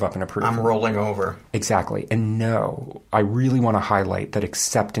have to give up and approve. I'm rolling over. Exactly. And no, I really want to highlight that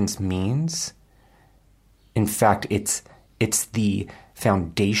acceptance means, in fact, it's the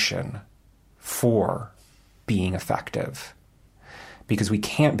foundation for being effective. Because we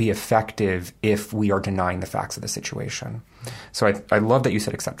can't be effective if we are denying the facts of the situation. So I love that you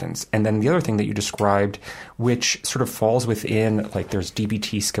said acceptance. And then the other thing that you described, which sort of falls within, like there's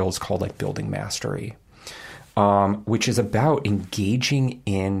DBT skills called like building mastery, which is about engaging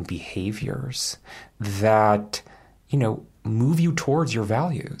in behaviors that, move you towards your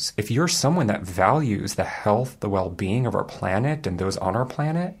values. If you're someone that values the health, the well-being of our planet and those on our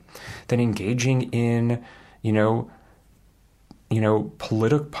planet, then engaging in,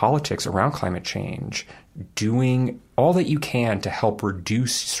 politics around climate change, doing all that you can to help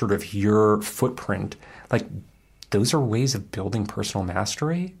reduce sort of your footprint, like those are ways of building personal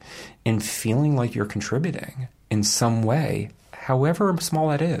mastery and feeling like you're contributing in some way, however small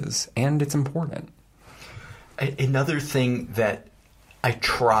that is, and it's important. Another thing that I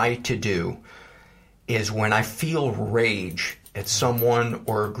try to do is when I feel rage at someone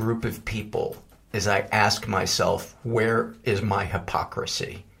or a group of people, is I ask myself, where is my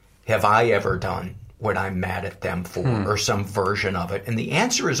hypocrisy? Have I ever done what I'm mad at them for, or some version of it? And the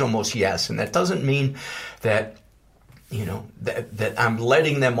answer is almost yes. And that doesn't mean that, that I'm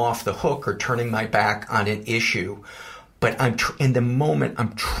letting them off the hook or turning my back on an issue. But in the moment,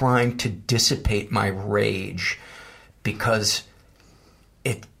 I'm trying to dissipate my rage because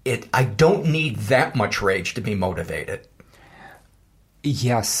I don't need that much rage to be motivated.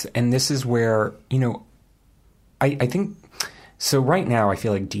 Yes, and this is where, I think, so right now I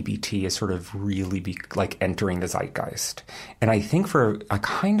feel like DBT is sort of really entering the zeitgeist. And I think for a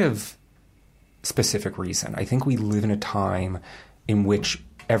kind of specific reason. I think we live in a time in which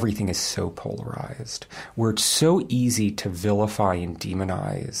everything is so polarized, where it's so easy to vilify and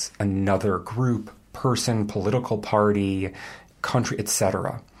demonize another group, person, political party, country,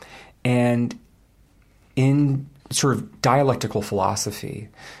 etc. And in sort of dialectical philosophy,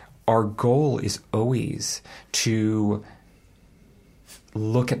 our goal is always to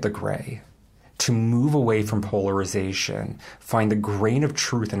look at the gray, to move away from polarization, find the grain of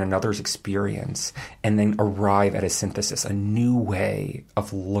truth in another's experience, and then arrive at a synthesis, a new way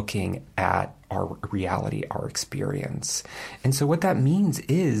of looking at our reality, our experience. And so what that means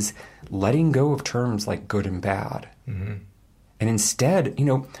is letting go of terms like good and bad. Mm-hmm. And instead,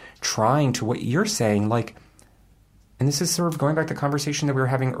 trying to what you're saying, and this is sort of going back to the conversation that we were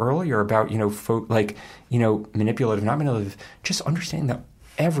having earlier about, manipulative, not manipulative, just understanding that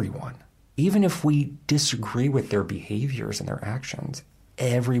everyone, even if we disagree with their behaviors and their actions,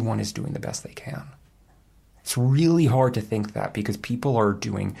 everyone is doing the best they can. It's really hard to think that because people are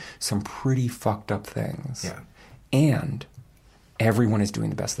doing some pretty fucked up things. Yeah. And everyone is doing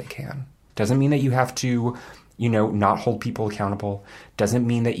the best they can. Doesn't mean that you have to, not hold people accountable. Doesn't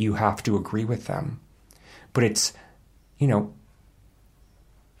mean that you have to agree with them. But it's,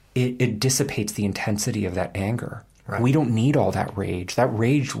 it dissipates the intensity of that anger. Right. We don't need all that rage. That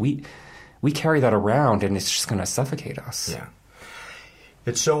rage, we carry that around and it's just going to suffocate us. Yeah.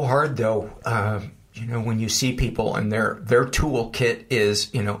 It's so hard though, when you see people and their toolkit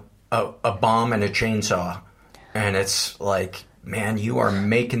is, a bomb and a chainsaw. And it's like, man, you are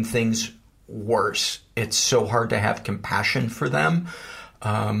making things worse. It's so hard to have compassion for them.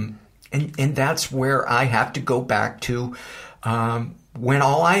 And that's where I have to go back to when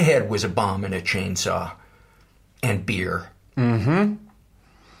all I had was a bomb and a chainsaw and beer. Mm-hmm.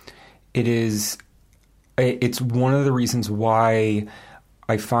 It's one of the reasons why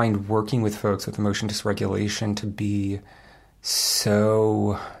I find working with folks with emotion dysregulation to be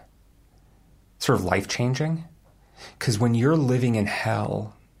so sort of life-changing. Because when you're living in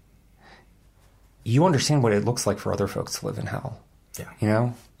hell, you understand what it looks like for other folks to live in hell.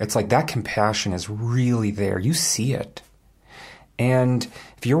 Yeah. It's like that compassion is really there. You see it. And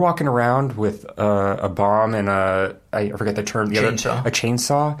if you're walking around with a bomb and I forget the term, a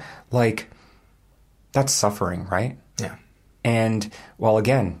chainsaw, that's suffering, right? Yeah. And well,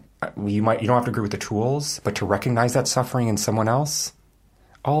 again, you don't have to agree with the tools, but to recognize that suffering in someone else,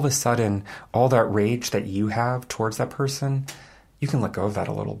 all of a sudden, all that rage that you have towards that person, you can let go of that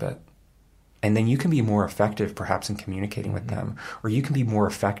a little bit. And then you can be more effective perhaps in communicating with them, or you can be more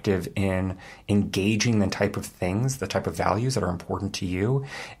effective in engaging the type of things, the type of values that are important to you,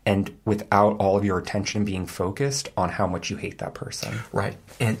 and without all of your attention being focused on how much you hate that person. Right.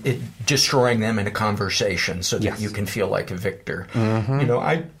 And destroying them in a conversation so that you can feel like a victor. Mm-hmm.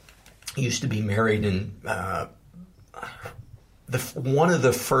 I used to be married, and one of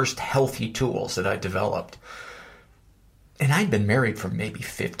the first healthy tools that I developed, and I'd been married for maybe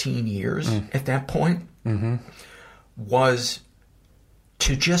 15 years at that point, was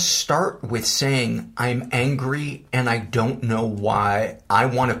to just start with saying, I'm angry and I don't know why. I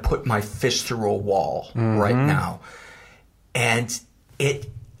want to put my fist through a wall right now. And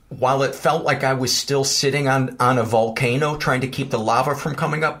while it felt like I was still sitting on a volcano trying to keep the lava from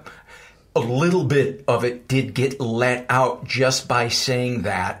coming up, a little bit of it did get let out just by saying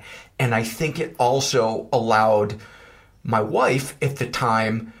that. And I think it also allowed my wife at the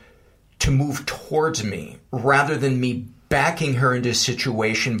time to move towards me rather than me backing her into a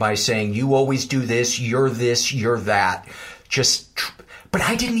situation by saying, you always do this, you're that. But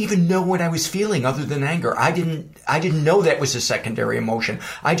I didn't even know what I was feeling other than anger. I didn't know that was a secondary emotion.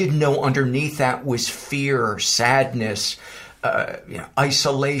 I didn't know underneath that was fear, sadness,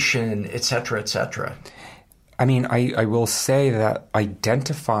 isolation, etc., etc. I mean, I will say that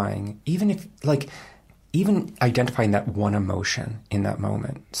identifying, even identifying that one emotion in that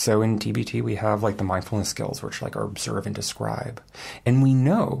moment. So in DBT, we have like the mindfulness skills, which like are observe and describe. And we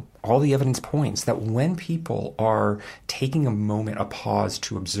know all the evidence points that when people are taking a moment, a pause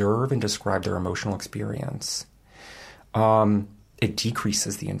to observe and describe their emotional experience, it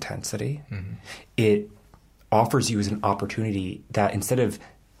decreases the intensity. Mm-hmm. It offers you as an opportunity that instead of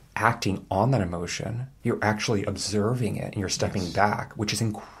acting on that emotion, you're actually observing it and you're stepping back, which is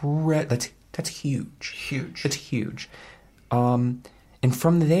incredible. That's huge. Huge. It's huge. And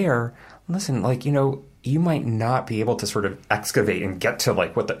from there, listen, like, you might not be able to sort of excavate and get to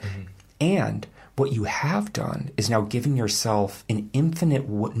like what the... Mm-hmm. And what you have done is now giving yourself an infinite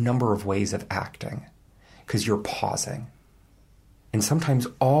number of ways of acting because you're pausing. And sometimes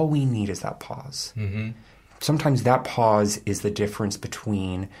all we need is that pause. Mm-hmm. Sometimes that pause is the difference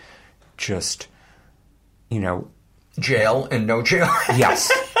between just, jail and no jail.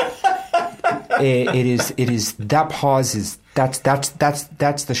 Yes. It is that pause is that's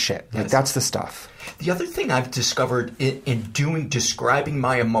the shit. Like, yes. That's the stuff. The other thing I've discovered in describing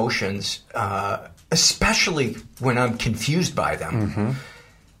my emotions, especially when I'm confused by them, mm-hmm.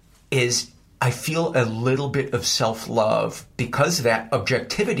 is I feel a little bit of self-love because of that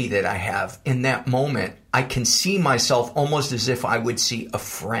objectivity that I have in that moment. I can see myself almost as if I would see a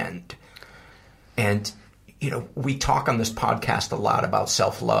friend. And we talk on this podcast a lot about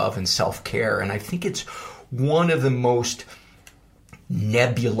self-love and self-care, and I think it's one of the most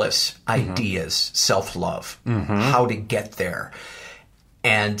nebulous mm-hmm. ideas, self-love, mm-hmm. how to get there.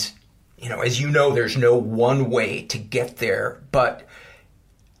 And, as you know, there's no one way to get there, but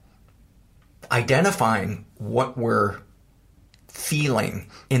identifying what we're feeling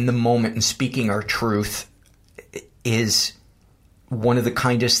in the moment and speaking our truth is one of the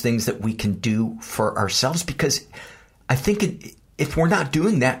kindest things that we can do for ourselves, because I think if we're not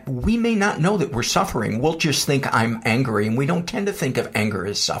doing that, we may not know that we're suffering. We'll just think I'm angry, and we don't tend to think of anger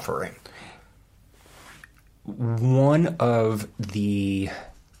as suffering. One of the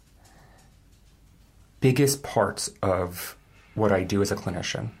biggest parts of what I do as a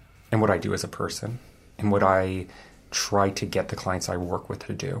clinician and what I do as a person and what I try to get the clients I work with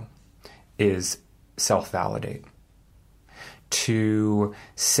to do is self-validate. To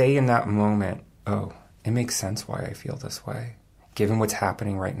say in that moment, oh, it makes sense why I feel this way. Given what's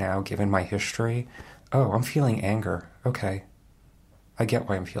happening right now, given my history, oh, I'm feeling anger. Okay, I get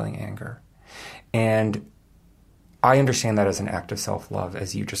why I'm feeling anger. And I understand that as an act of self-love,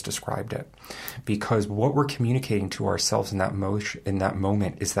 as you just described it. Because what we're communicating to ourselves in that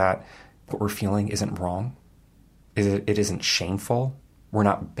moment is that what we're feeling isn't wrong. It isn't shameful. We're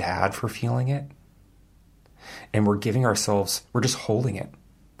not bad for feeling it. And we're just holding it.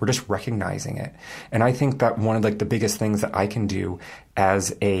 We're just recognizing it. And I think that one of the biggest things that I can do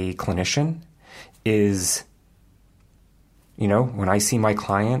as a clinician is, when I see my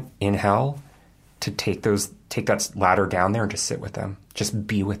client in hell, to take that ladder down there and just sit with them, just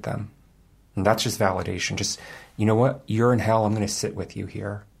be with them. And that's just validation. Just, you know what? You're in hell. I'm going to sit with you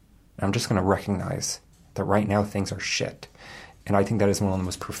here. And I'm just going to recognize that right now things are shit. And I think that is one of the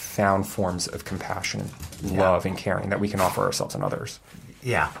most profound forms of compassion, love, and caring that we can offer ourselves and others.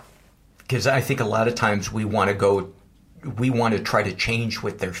 Yeah. Because I think a lot of times we want to try to change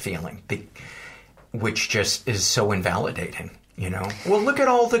what they're feeling, which just is so invalidating, Well, look at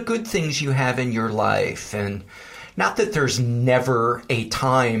all the good things you have in your life. And not that there's never a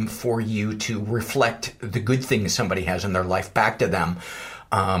time for you to reflect the good things somebody has in their life back to them.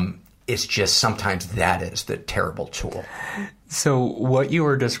 It's just sometimes that is the terrible tool. So what you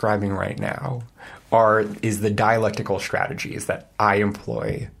are describing right now is the dialectical strategies that I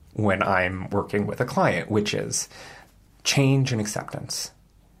employ when I'm working with a client, which is change and acceptance.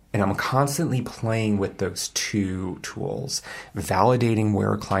 And I'm constantly playing with those two tools, validating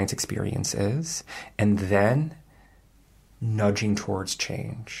where a client's experience is, and then nudging towards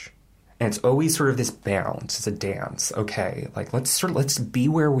change. And it's always sort of this balance. It's a dance. Okay, let's be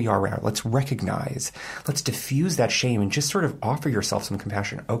where we are right now. Let's recognize. Let's diffuse that shame and just sort of offer yourself some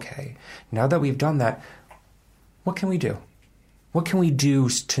compassion. Okay, now that we've done that, what can we do? What can we do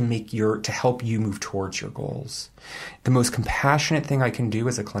to help you move towards your goals? The most compassionate thing I can do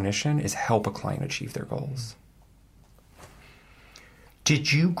as a clinician is help a client achieve their goals.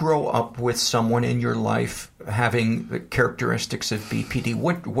 Did you grow up with someone in your life having the characteristics of BPD?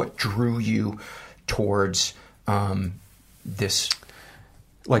 What drew you towards this,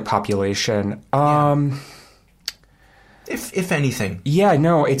 like, population? If anything. Yeah,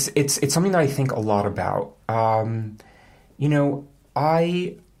 no, it's something that I think a lot about. You know,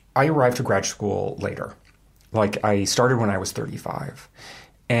 I arrived to grad school later. Like, I started when I was 35.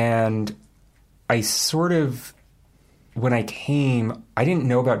 And I sort of, when I came, I didn't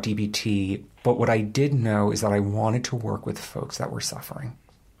know about DBT, but what I did know is that I wanted to work with folks that were suffering.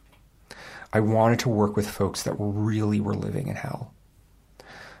 I wanted to work with folks that really were living in hell.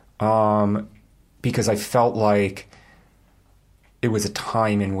 Because I felt like it was a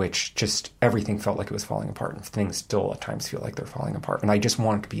time in which just everything felt like it was falling apart, and things still at times feel like they're falling apart. And I just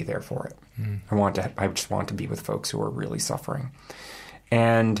wanted to be there for it. I just wanted to be with folks who are really suffering.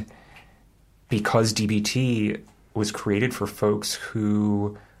 And because DBT was created for folks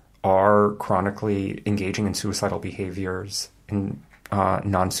who are chronically engaging in suicidal behaviors and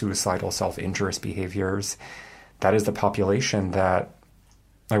non-suicidal self-injurious behaviors, that is the population that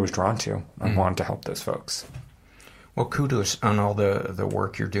I was drawn to. I wanted to help those folks. Well, kudos on all the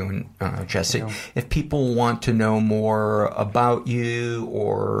work you're doing, Jesse. If people want to know more about you,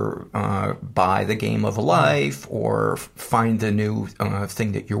 or buy the Game of Life, or find the new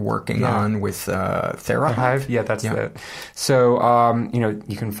thing that you're working on with TheraHive. Yeah, that's it. So,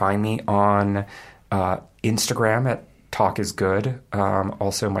 you can find me on Instagram at Talk is Good.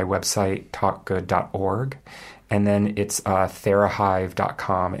 Also, my website, talkgood.org. And then it's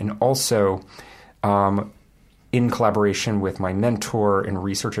therahive.com. And also, in collaboration with my mentor and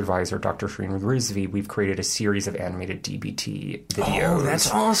research advisor, Dr. Shreen Rizvi, we've created a series of animated DBT videos. Oh,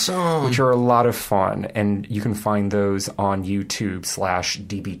 that's awesome. Which are a lot of fun. And you can find those on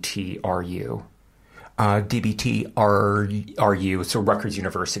YouTube/DBTRU. DBTRU. So Rutgers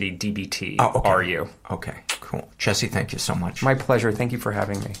University, DBTRU. Okay, cool. Jesse, thank you so much. My pleasure. Thank you for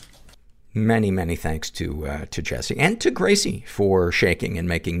having me. Many, many thanks to Jesse and to Gracie for shaking and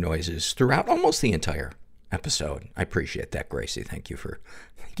making noises throughout almost the entire episode. I appreciate that, Gracie. Thank you for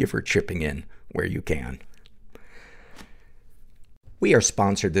chipping in where you can. We are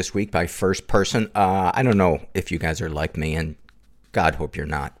sponsored this week by First Person. I don't know if you guys are like me, and God, hope you're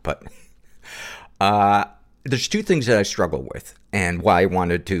not, but there's two things that I struggle with, and why I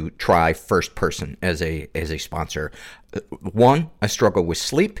wanted to try First Person as a sponsor. One, I struggle with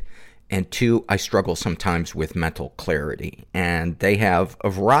sleep. And two, I struggle sometimes with mental clarity. And they have a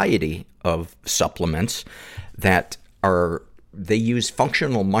variety of supplements that they use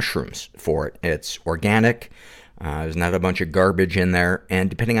functional mushrooms for it. It's organic. There's not a bunch of garbage in there. And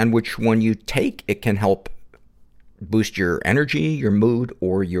depending on which one you take, it can help boost your energy, your mood,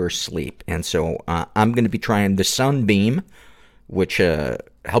 or your sleep. And so I'm going to be trying the Sunbeam, which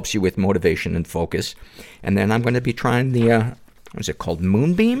helps you with motivation and focus. And then I'm going to be trying the, what is it called,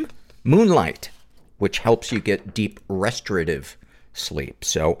 Moonbeam? Moonlight, which helps you get deep restorative sleep.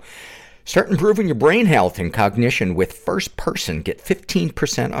 So start improving your brain health and cognition with First Person. Get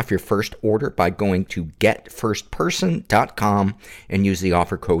 15% off your first order by going to getfirstperson.com and use the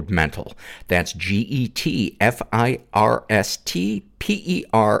offer code MENTAL. That's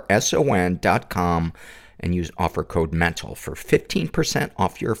GETFIRSTPERSON.com and use offer code MENTAL for 15%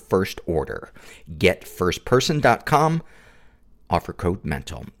 off your first order. Getfirstperson.com, offer code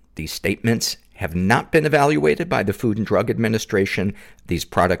MENTAL. These statements have not been evaluated by the Food and Drug Administration. These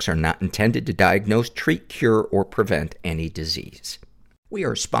products are not intended to diagnose, treat, cure, or prevent any disease. We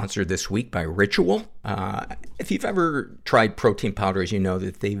are sponsored this week by Ritual. If you've ever tried protein powders, you know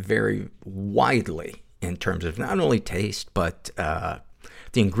that they vary widely in terms of not only taste, but the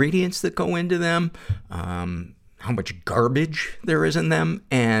ingredients that go into them, how much garbage there is in them.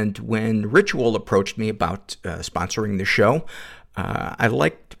 And when Ritual approached me about sponsoring the show, I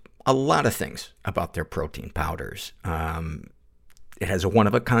liked a lot of things about their protein powders. It has a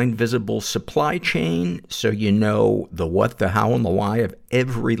one-of-a-kind visible supply chain, so you know the what, the how, and the why of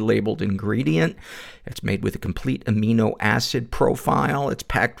every labeled ingredient. It's made with a complete amino acid profile. It's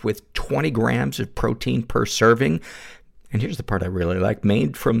packed with 20 grams of protein per serving. And here's the part I really like.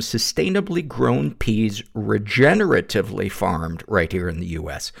 Made from sustainably grown peas, regeneratively farmed right here in the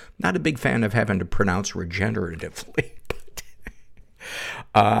U.S. Not a big fan of having to pronounce regeneratively.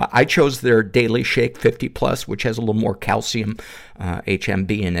 I chose their Daily Shake 50 Plus, which has a little more calcium,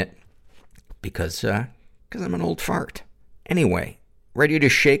 HMB in it, because I'm an old fart. Anyway, ready to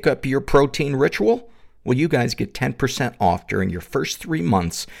shake up your protein ritual? Well, you guys get 10% off during your first 3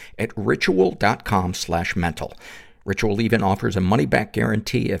 months at ritual.com/mental. Ritual even offers a money-back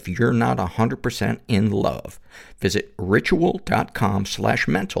guarantee if you're not 100% in love. Visit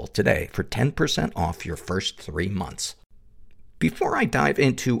ritual.com/mental today for 10% off your first 3 months. Before I dive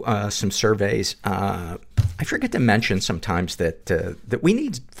into some surveys, I forget to mention sometimes that we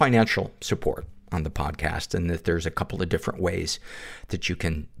need financial support on the podcast, and that there's a couple of different ways that you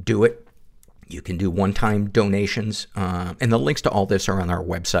can do it. You can do one-time donations, and the links to all this are on our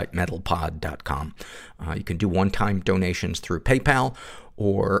website, mentalpod.com. You can do one-time donations through PayPal,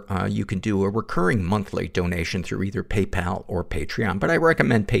 or you can do a recurring monthly donation through either PayPal or Patreon. But I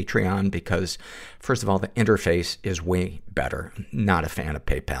recommend Patreon because, first of all, the interface is way better. Not a fan of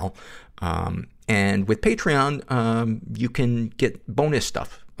PayPal. And with Patreon, you can get bonus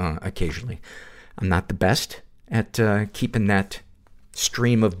stuff occasionally. I'm not the best at keeping that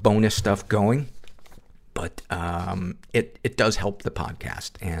stream of bonus stuff going, but it does help the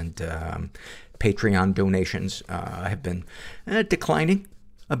podcast. And Patreon donations have been declining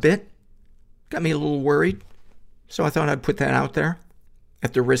a bit. Got me a little worried, so I thought I'd put that out there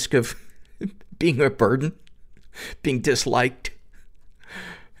at the risk of being a burden, being disliked,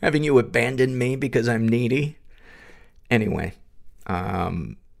 having you abandon me because I'm needy. Anyway,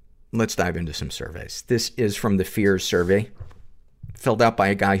 let's dive into some surveys. This is from the Fears survey, filled out by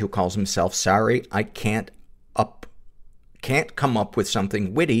a guy who calls himself Sorry I Can't come up with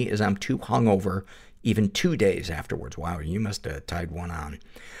something witty as I'm too hungover even 2 days afterwards. Wow, you must have tied one on.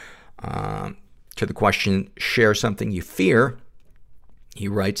 To the question, share something you fear, he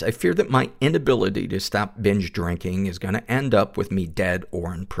writes, I fear that my inability to stop binge drinking is going to end up with me dead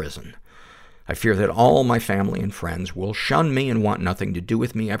or in prison. I fear that all my family and friends will shun me and want nothing to do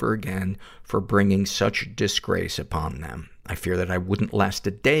with me ever again for bringing such disgrace upon them. I fear that I wouldn't last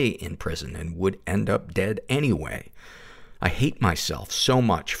a day in prison and would end up dead anyway. I hate myself so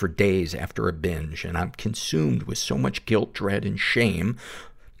much for days after a binge, and I'm consumed with so much guilt, dread, and shame,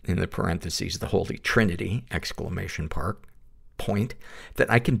 in the parentheses, the Holy Trinity, ! Point, that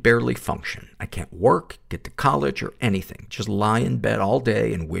I can barely function. I can't work, get to college, or anything. Just lie in bed all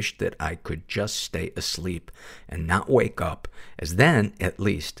day and wish that I could just stay asleep and not wake up, as then, at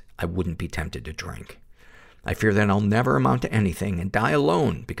least, I wouldn't be tempted to drink. I fear that I'll never amount to anything and die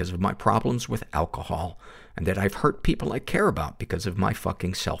alone because of my problems with alcohol, and that I've hurt people I care about because of my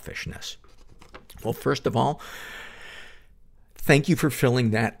fucking selfishness. Well, first of all, thank you for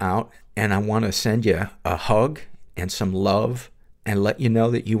filling that out, and I want to send you a hug and some love and let you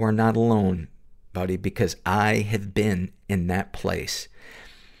know that you are not alone, buddy, because I have been in that place.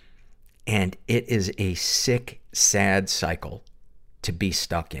 And it is a sick, sad cycle to be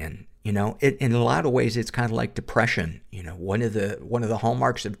stuck in. You know, in a lot of ways, it's kind of like depression. You know, one of the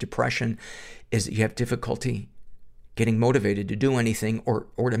hallmarks of depression is that you have difficulty getting motivated to do anything or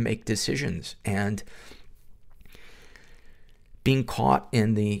to make decisions. And being caught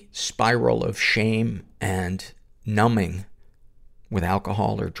in the spiral of shame and numbing with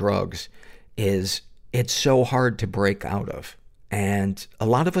alcohol or drugs it's so hard to break out of. And a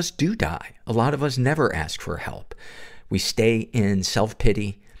lot of us do die. A lot of us never ask for help. We stay in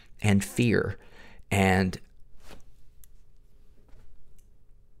self-pity and fear. And,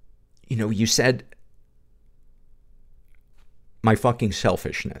 you know, you said, my fucking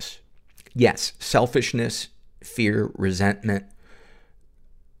selfishness. Yes, selfishness, fear, resentment,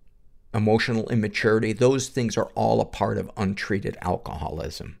 emotional immaturity, those things are all a part of untreated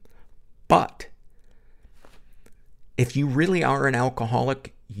alcoholism. But if you really are an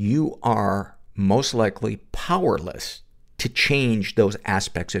alcoholic, you are most likely powerless to change those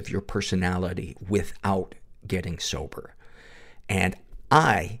aspects of your personality without getting sober. And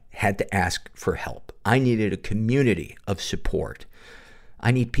I had to ask for help. I needed a community of support.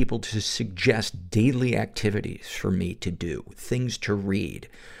 I need people to suggest daily activities for me to do, things to read,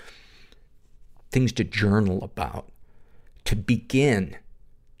 things to journal about, to begin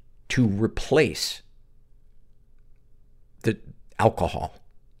to replace the alcohol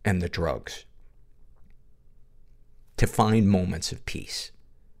and the drugs, to find moments of peace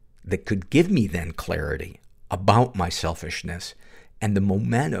that could give me then clarity about my selfishness and the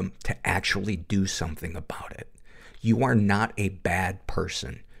momentum to actually do something about it. You are not a bad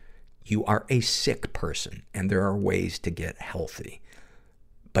person. You are a sick person, and there are ways to get healthy.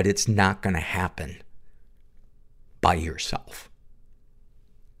 But it's not going to happen by yourself.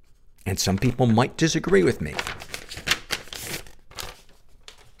 And some people might disagree with me.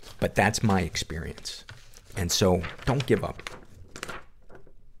 But that's my experience. And so, don't give up.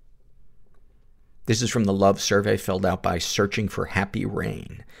 This is from the Love Survey filled out by Searching for Happy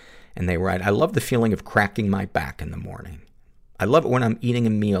Rain. And they write, I love the feeling of cracking my back in the morning. I love it when I'm eating a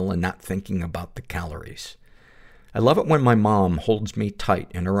meal and not thinking about the calories. I love it when my mom holds me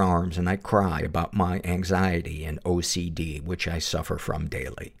tight in her arms and I cry about my anxiety and OCD, which I suffer from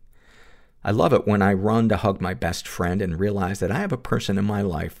daily. I love it when I run to hug my best friend and realize that I have a person in my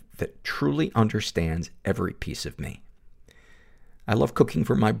life that truly understands every piece of me. I love cooking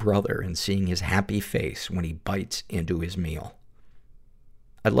for my brother and seeing his happy face when he bites into his meal.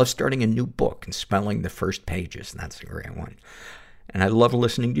 I love starting a new book and spelling the first pages. That's a great one. And I love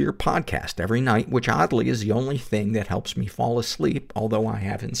listening to your podcast every night, which oddly is the only thing that helps me fall asleep, although I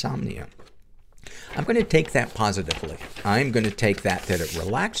have insomnia. I'm going to take that positively. I'm going to take that it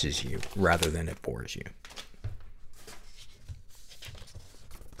relaxes you rather than it bores you.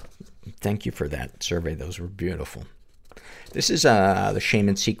 Thank you for that survey. Those were beautiful. This is the Shame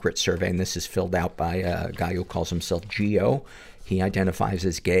and Secret survey, and this is filled out by a guy who calls himself Gio. He identifies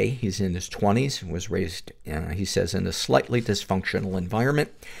as gay. He's in his 20s, was raised, he says, in a slightly dysfunctional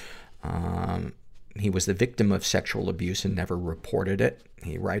environment. He was the victim of sexual abuse and never reported it.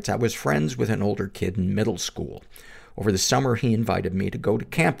 He writes, I was friends with an older kid in middle school. Over the summer, he invited me to go to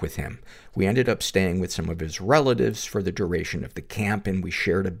camp with him. We ended up staying with some of his relatives for the duration of the camp, and we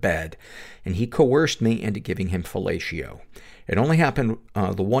shared a bed. And he coerced me into giving him fellatio. It only happened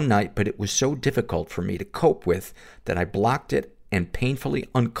the one night, but it was so difficult for me to cope with that I blocked it and painfully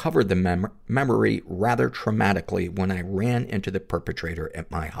uncovered the memory rather traumatically when I ran into the perpetrator at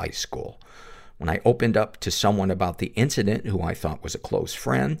my high school. When I opened up to someone about the incident, who I thought was a close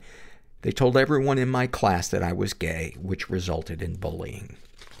friend, they told everyone in my class that I was gay, which resulted in bullying.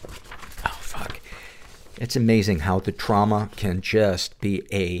 Oh, fuck. It's amazing how the trauma can just be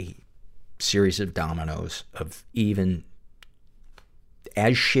a series of dominoes of even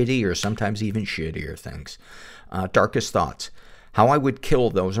as shitty or sometimes even shittier things. Darkest thoughts. How I would kill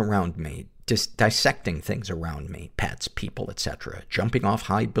those around me, dissecting things around me, pets, people, etc., jumping off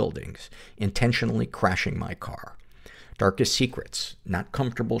high buildings, intentionally crashing my car. Darkest secrets, not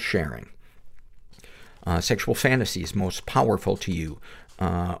comfortable sharing. Sexual fantasies most powerful to you.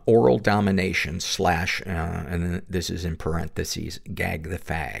 Oral domination / and then this is in parentheses, gag the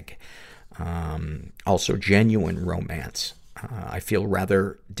fag. Also genuine romance. I feel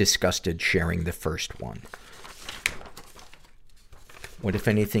rather disgusted sharing the first one. What, if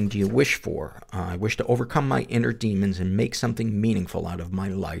anything, do you wish for? I wish to overcome my inner demons and make something meaningful out of my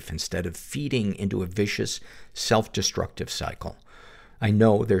life instead of feeding into a vicious, self-destructive cycle. I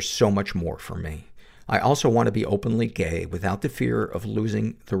know there's so much more for me. I also want to be openly gay without the fear of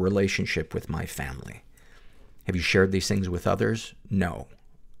losing the relationship with my family. Have you shared these things with others? No.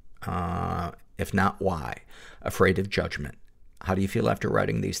 If not, why? Afraid of judgment. How do you feel after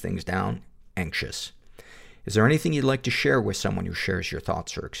writing these things down? Anxious. Is there anything you'd like to share with someone who shares your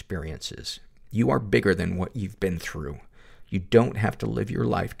thoughts or experiences? You are bigger than what you've been through. You don't have to live your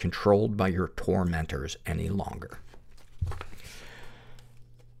life controlled by your tormentors any longer.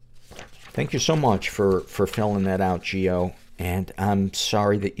 Thank you so much for filling that out, Gio. And I'm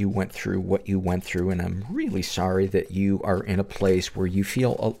sorry that you went through what you went through, and I'm really sorry that you are in a place where you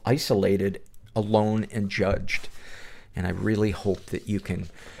feel isolated, alone, and judged. And I really hope that you can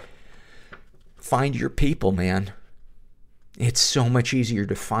find your people, man. It's so much easier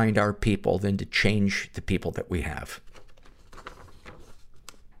to find our people than to change the people that we have.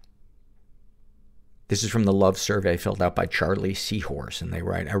 This is from the love survey filled out by Charlie Seahorse, and they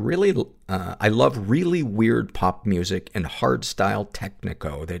write, I love really weird pop music and hard-style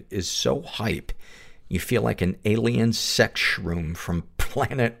technico that is so hype, you feel like an alien sex shroom from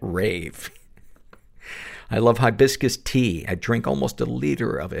Planet Rave. I love hibiscus tea. I drink almost a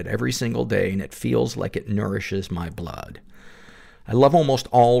liter of it every single day, and it feels like it nourishes my blood. I love almost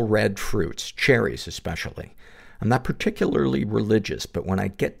all red fruits, cherries especially. I'm not particularly religious, but when I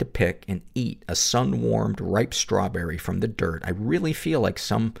get to pick and eat a sun-warmed, ripe strawberry from the dirt, I really feel like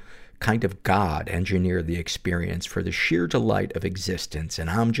some kind of god engineered the experience for the sheer delight of existence, and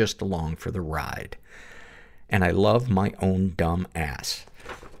I'm just along for the ride. And I love my own dumb ass.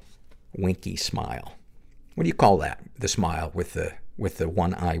 Winky smile. What do you call that? The smile with the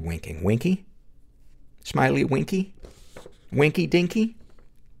one eye winking. Winky? Smiley winky? Winky dinky?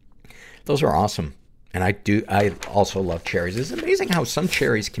 Those are awesome. And I also love cherries. It's amazing how some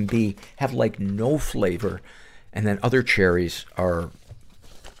cherries can have like no flavor, and then other cherries are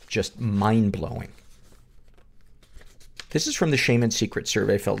just mind-blowing. This is from the Shame and Secret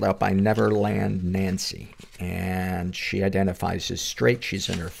survey filled out by Neverland Nancy. And she identifies as straight. She's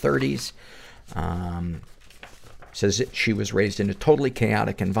in her 30s. Says that she was raised in a totally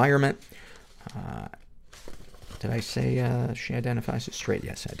chaotic environment. Did I say she identifies as straight?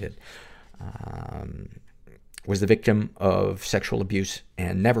 Yes, I did. Was the victim of sexual abuse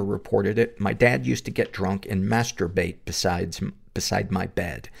and never reported it. My dad used to get drunk and masturbate beside my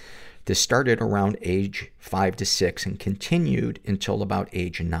bed. This started around age 5 to 6 and continued until about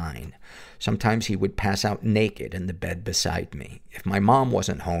age 9. Sometimes he would pass out naked in the bed beside me. If my mom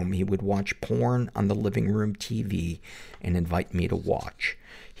wasn't home, he would watch porn on the living room TV and invite me to watch.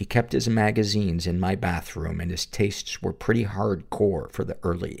 He kept his magazines in my bathroom, and his tastes were pretty hardcore for the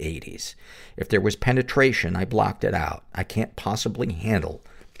early 80s. If there was penetration, I blocked it out. I can't possibly handle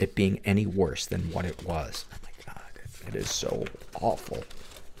it being any worse than what it was. Oh my God, it is so awful.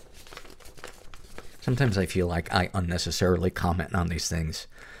 Sometimes I feel like I unnecessarily comment on these things.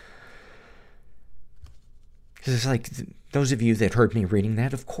 Because it's like, those of you that heard me reading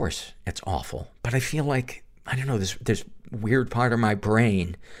that, of course, it's awful. But I feel like, I don't know, this weird part of my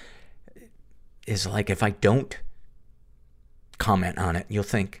brain is like, if I don't comment on it, you'll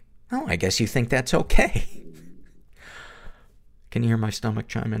think, oh, I guess you think that's okay. Can you hear my stomach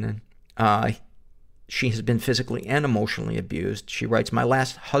chiming in? She has been physically and emotionally abused. She writes, my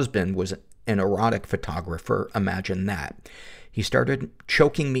last husband was an erotic photographer. Imagine that. He started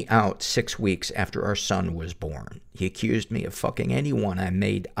choking me out 6 weeks after our son was born. He accused me of fucking anyone I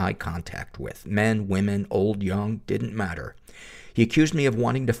made eye contact with. Men, women, old, young, didn't matter. He accused me of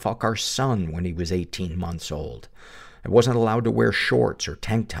wanting to fuck our son when he was 18 months old. I wasn't allowed to wear shorts or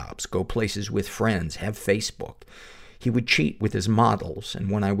tank tops, go places with friends, have Facebook. He would cheat with his models, and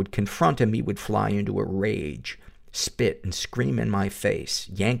when I would confront him, he would fly into a rage, spit and scream in my face,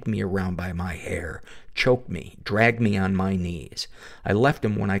 yank me around by my hair, choke me, drag me on my knees. I left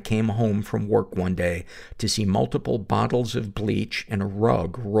him when I came home from work one day to see multiple bottles of bleach and a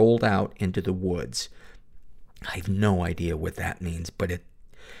rug rolled out into the woods. I have no idea what that means, but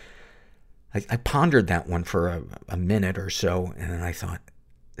I pondered that one for a minute or so, and then I thought,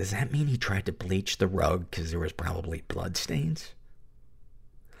 does that mean he tried to bleach the rug because there was probably blood stains?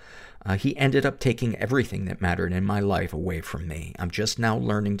 He ended up taking everything that mattered in my life away from me. I'm just now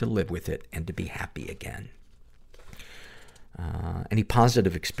learning to live with it and to be happy again. Any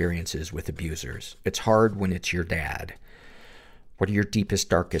positive experiences with abusers? It's hard when it's your dad. What are your deepest,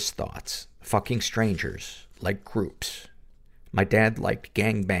 darkest thoughts? Fucking strangers, like groups. My dad liked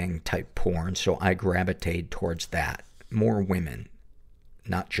gangbang type porn, so I gravitated towards that. More women,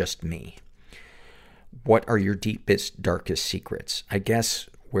 not just me. What are your deepest, darkest secrets? I guess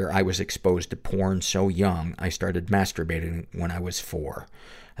where I was exposed to porn so young, I started masturbating when I was 4.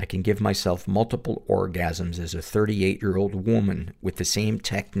 I can give myself multiple orgasms as a 38-year-old woman with the same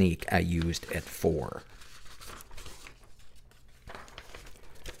technique I used at 4.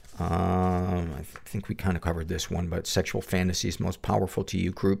 I think we kind of covered this one, but sexual fantasies most powerful to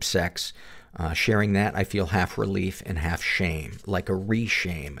you, group sex. Sharing that, I feel half relief and half shame, like a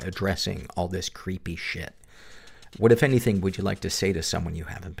re-shame, addressing all this creepy shit. What, if anything, would you like to say to someone you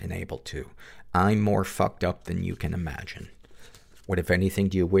haven't been able to? I'm more fucked up than you can imagine. What, if anything,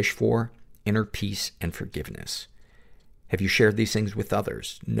 do you wish for? Inner peace and forgiveness. Have you shared these things with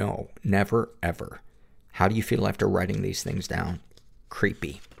others? No, never, ever. How do you feel after writing these things down?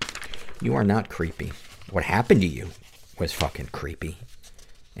 Creepy. You are not creepy. What happened to you was fucking creepy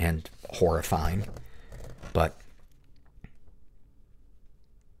and horrifying, but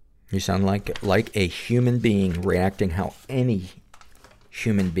you sound like a human being reacting how any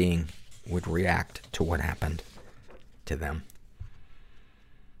human being would react to what happened to them.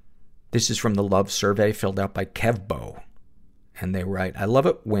 This is from the Love Survey filled out by Kevbo. And they write, I love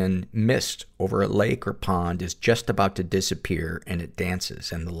it when mist over a lake or pond is just about to disappear and it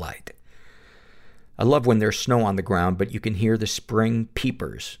dances in the light. I love when there's snow on the ground, but you can hear the spring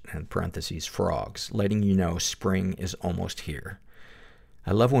peepers, in parentheses, frogs, letting you know spring is almost here.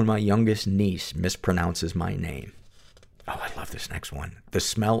 I love when my youngest niece mispronounces my name. Oh, I love this next one. The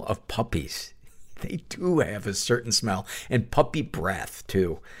smell of puppies. They do have a certain smell. And puppy breath,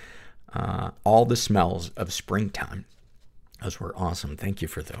 too. All the smells of springtime. Those were awesome. Thank you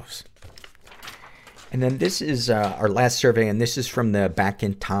for those. And then this is our last survey, and this is from the Back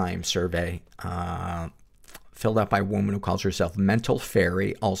in Time survey, filled out by a woman who calls herself Mental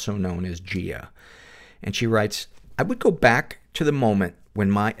Fairy, also known as Gia. And she writes, I would go back to the moment when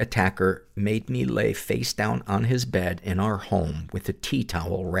my attacker made me lay face down on his bed in our home with a tea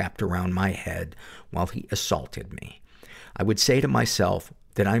towel wrapped around my head while he assaulted me. I would say to myself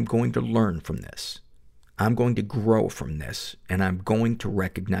that I'm going to learn from this. I'm going to grow from this, and I'm going to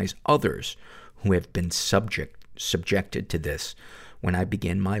recognize others who have been subjected to this when I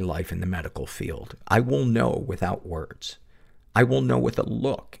begin my life in the medical field. I will know without words. I will know with a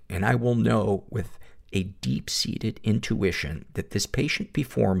look, and I will know with a deep-seated intuition that this patient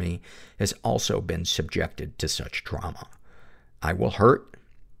before me has also been subjected to such trauma. I will hurt,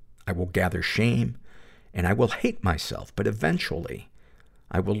 I will gather shame, and I will hate myself, but eventually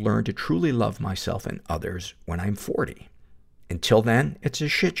I will learn to truly love myself and others when I'm 40. Until then, it's a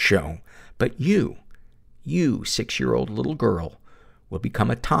shit show, but you 6-year-old little girl, will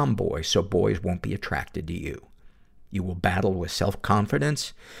become a tomboy so boys won't be attracted to you. You will battle with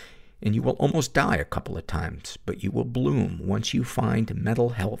self-confidence, and you will almost die a couple of times, but you will bloom once you find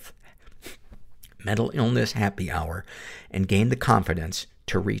mental illness happy hour and gain the confidence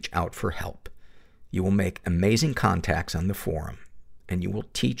to reach out for help. You will make amazing contacts on the forum, and you will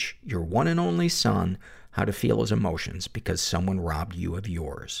teach your one and only son how to feel his emotions because someone robbed you of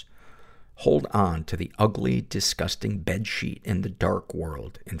yours. Hold on to the ugly, disgusting bedsheet in the dark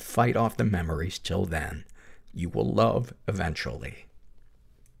world and fight off the memories till then. You will love eventually.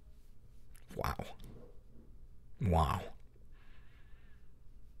 Wow. Wow.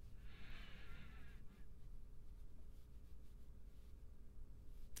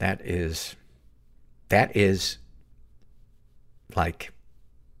 That is like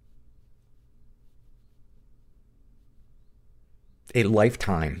a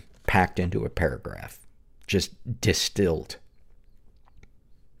lifetime packed into a paragraph, just distilled.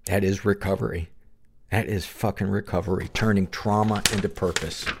 That is recovery. That is fucking recovery, turning trauma into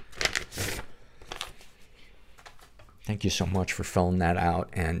purpose. Thank you so much for filling that out,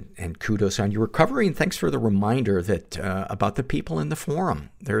 and kudos on your recovery, and thanks for the reminder that about the people in the forum.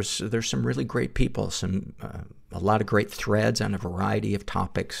 There's some really great people, a lot of great threads on a variety of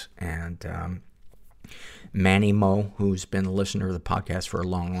topics, and Manny Mo, who's been a listener to the podcast for a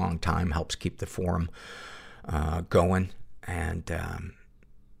long, long time, helps keep the forum going. And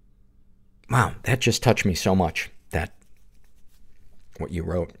wow, that just touched me so much, that what you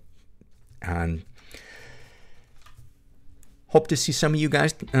wrote. And hope to see some of you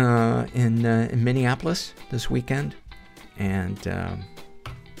guys in Minneapolis this weekend. And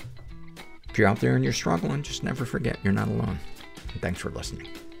if you're out there and you're struggling, just never forget you're not alone. And thanks for listening.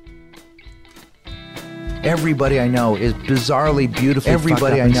 Everybody I know is bizarrely beautifully fucked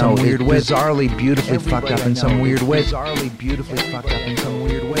up in some weird way. Bizarrely beautifully fucked up in some weird way. Bizarrely beautifully fucked up in some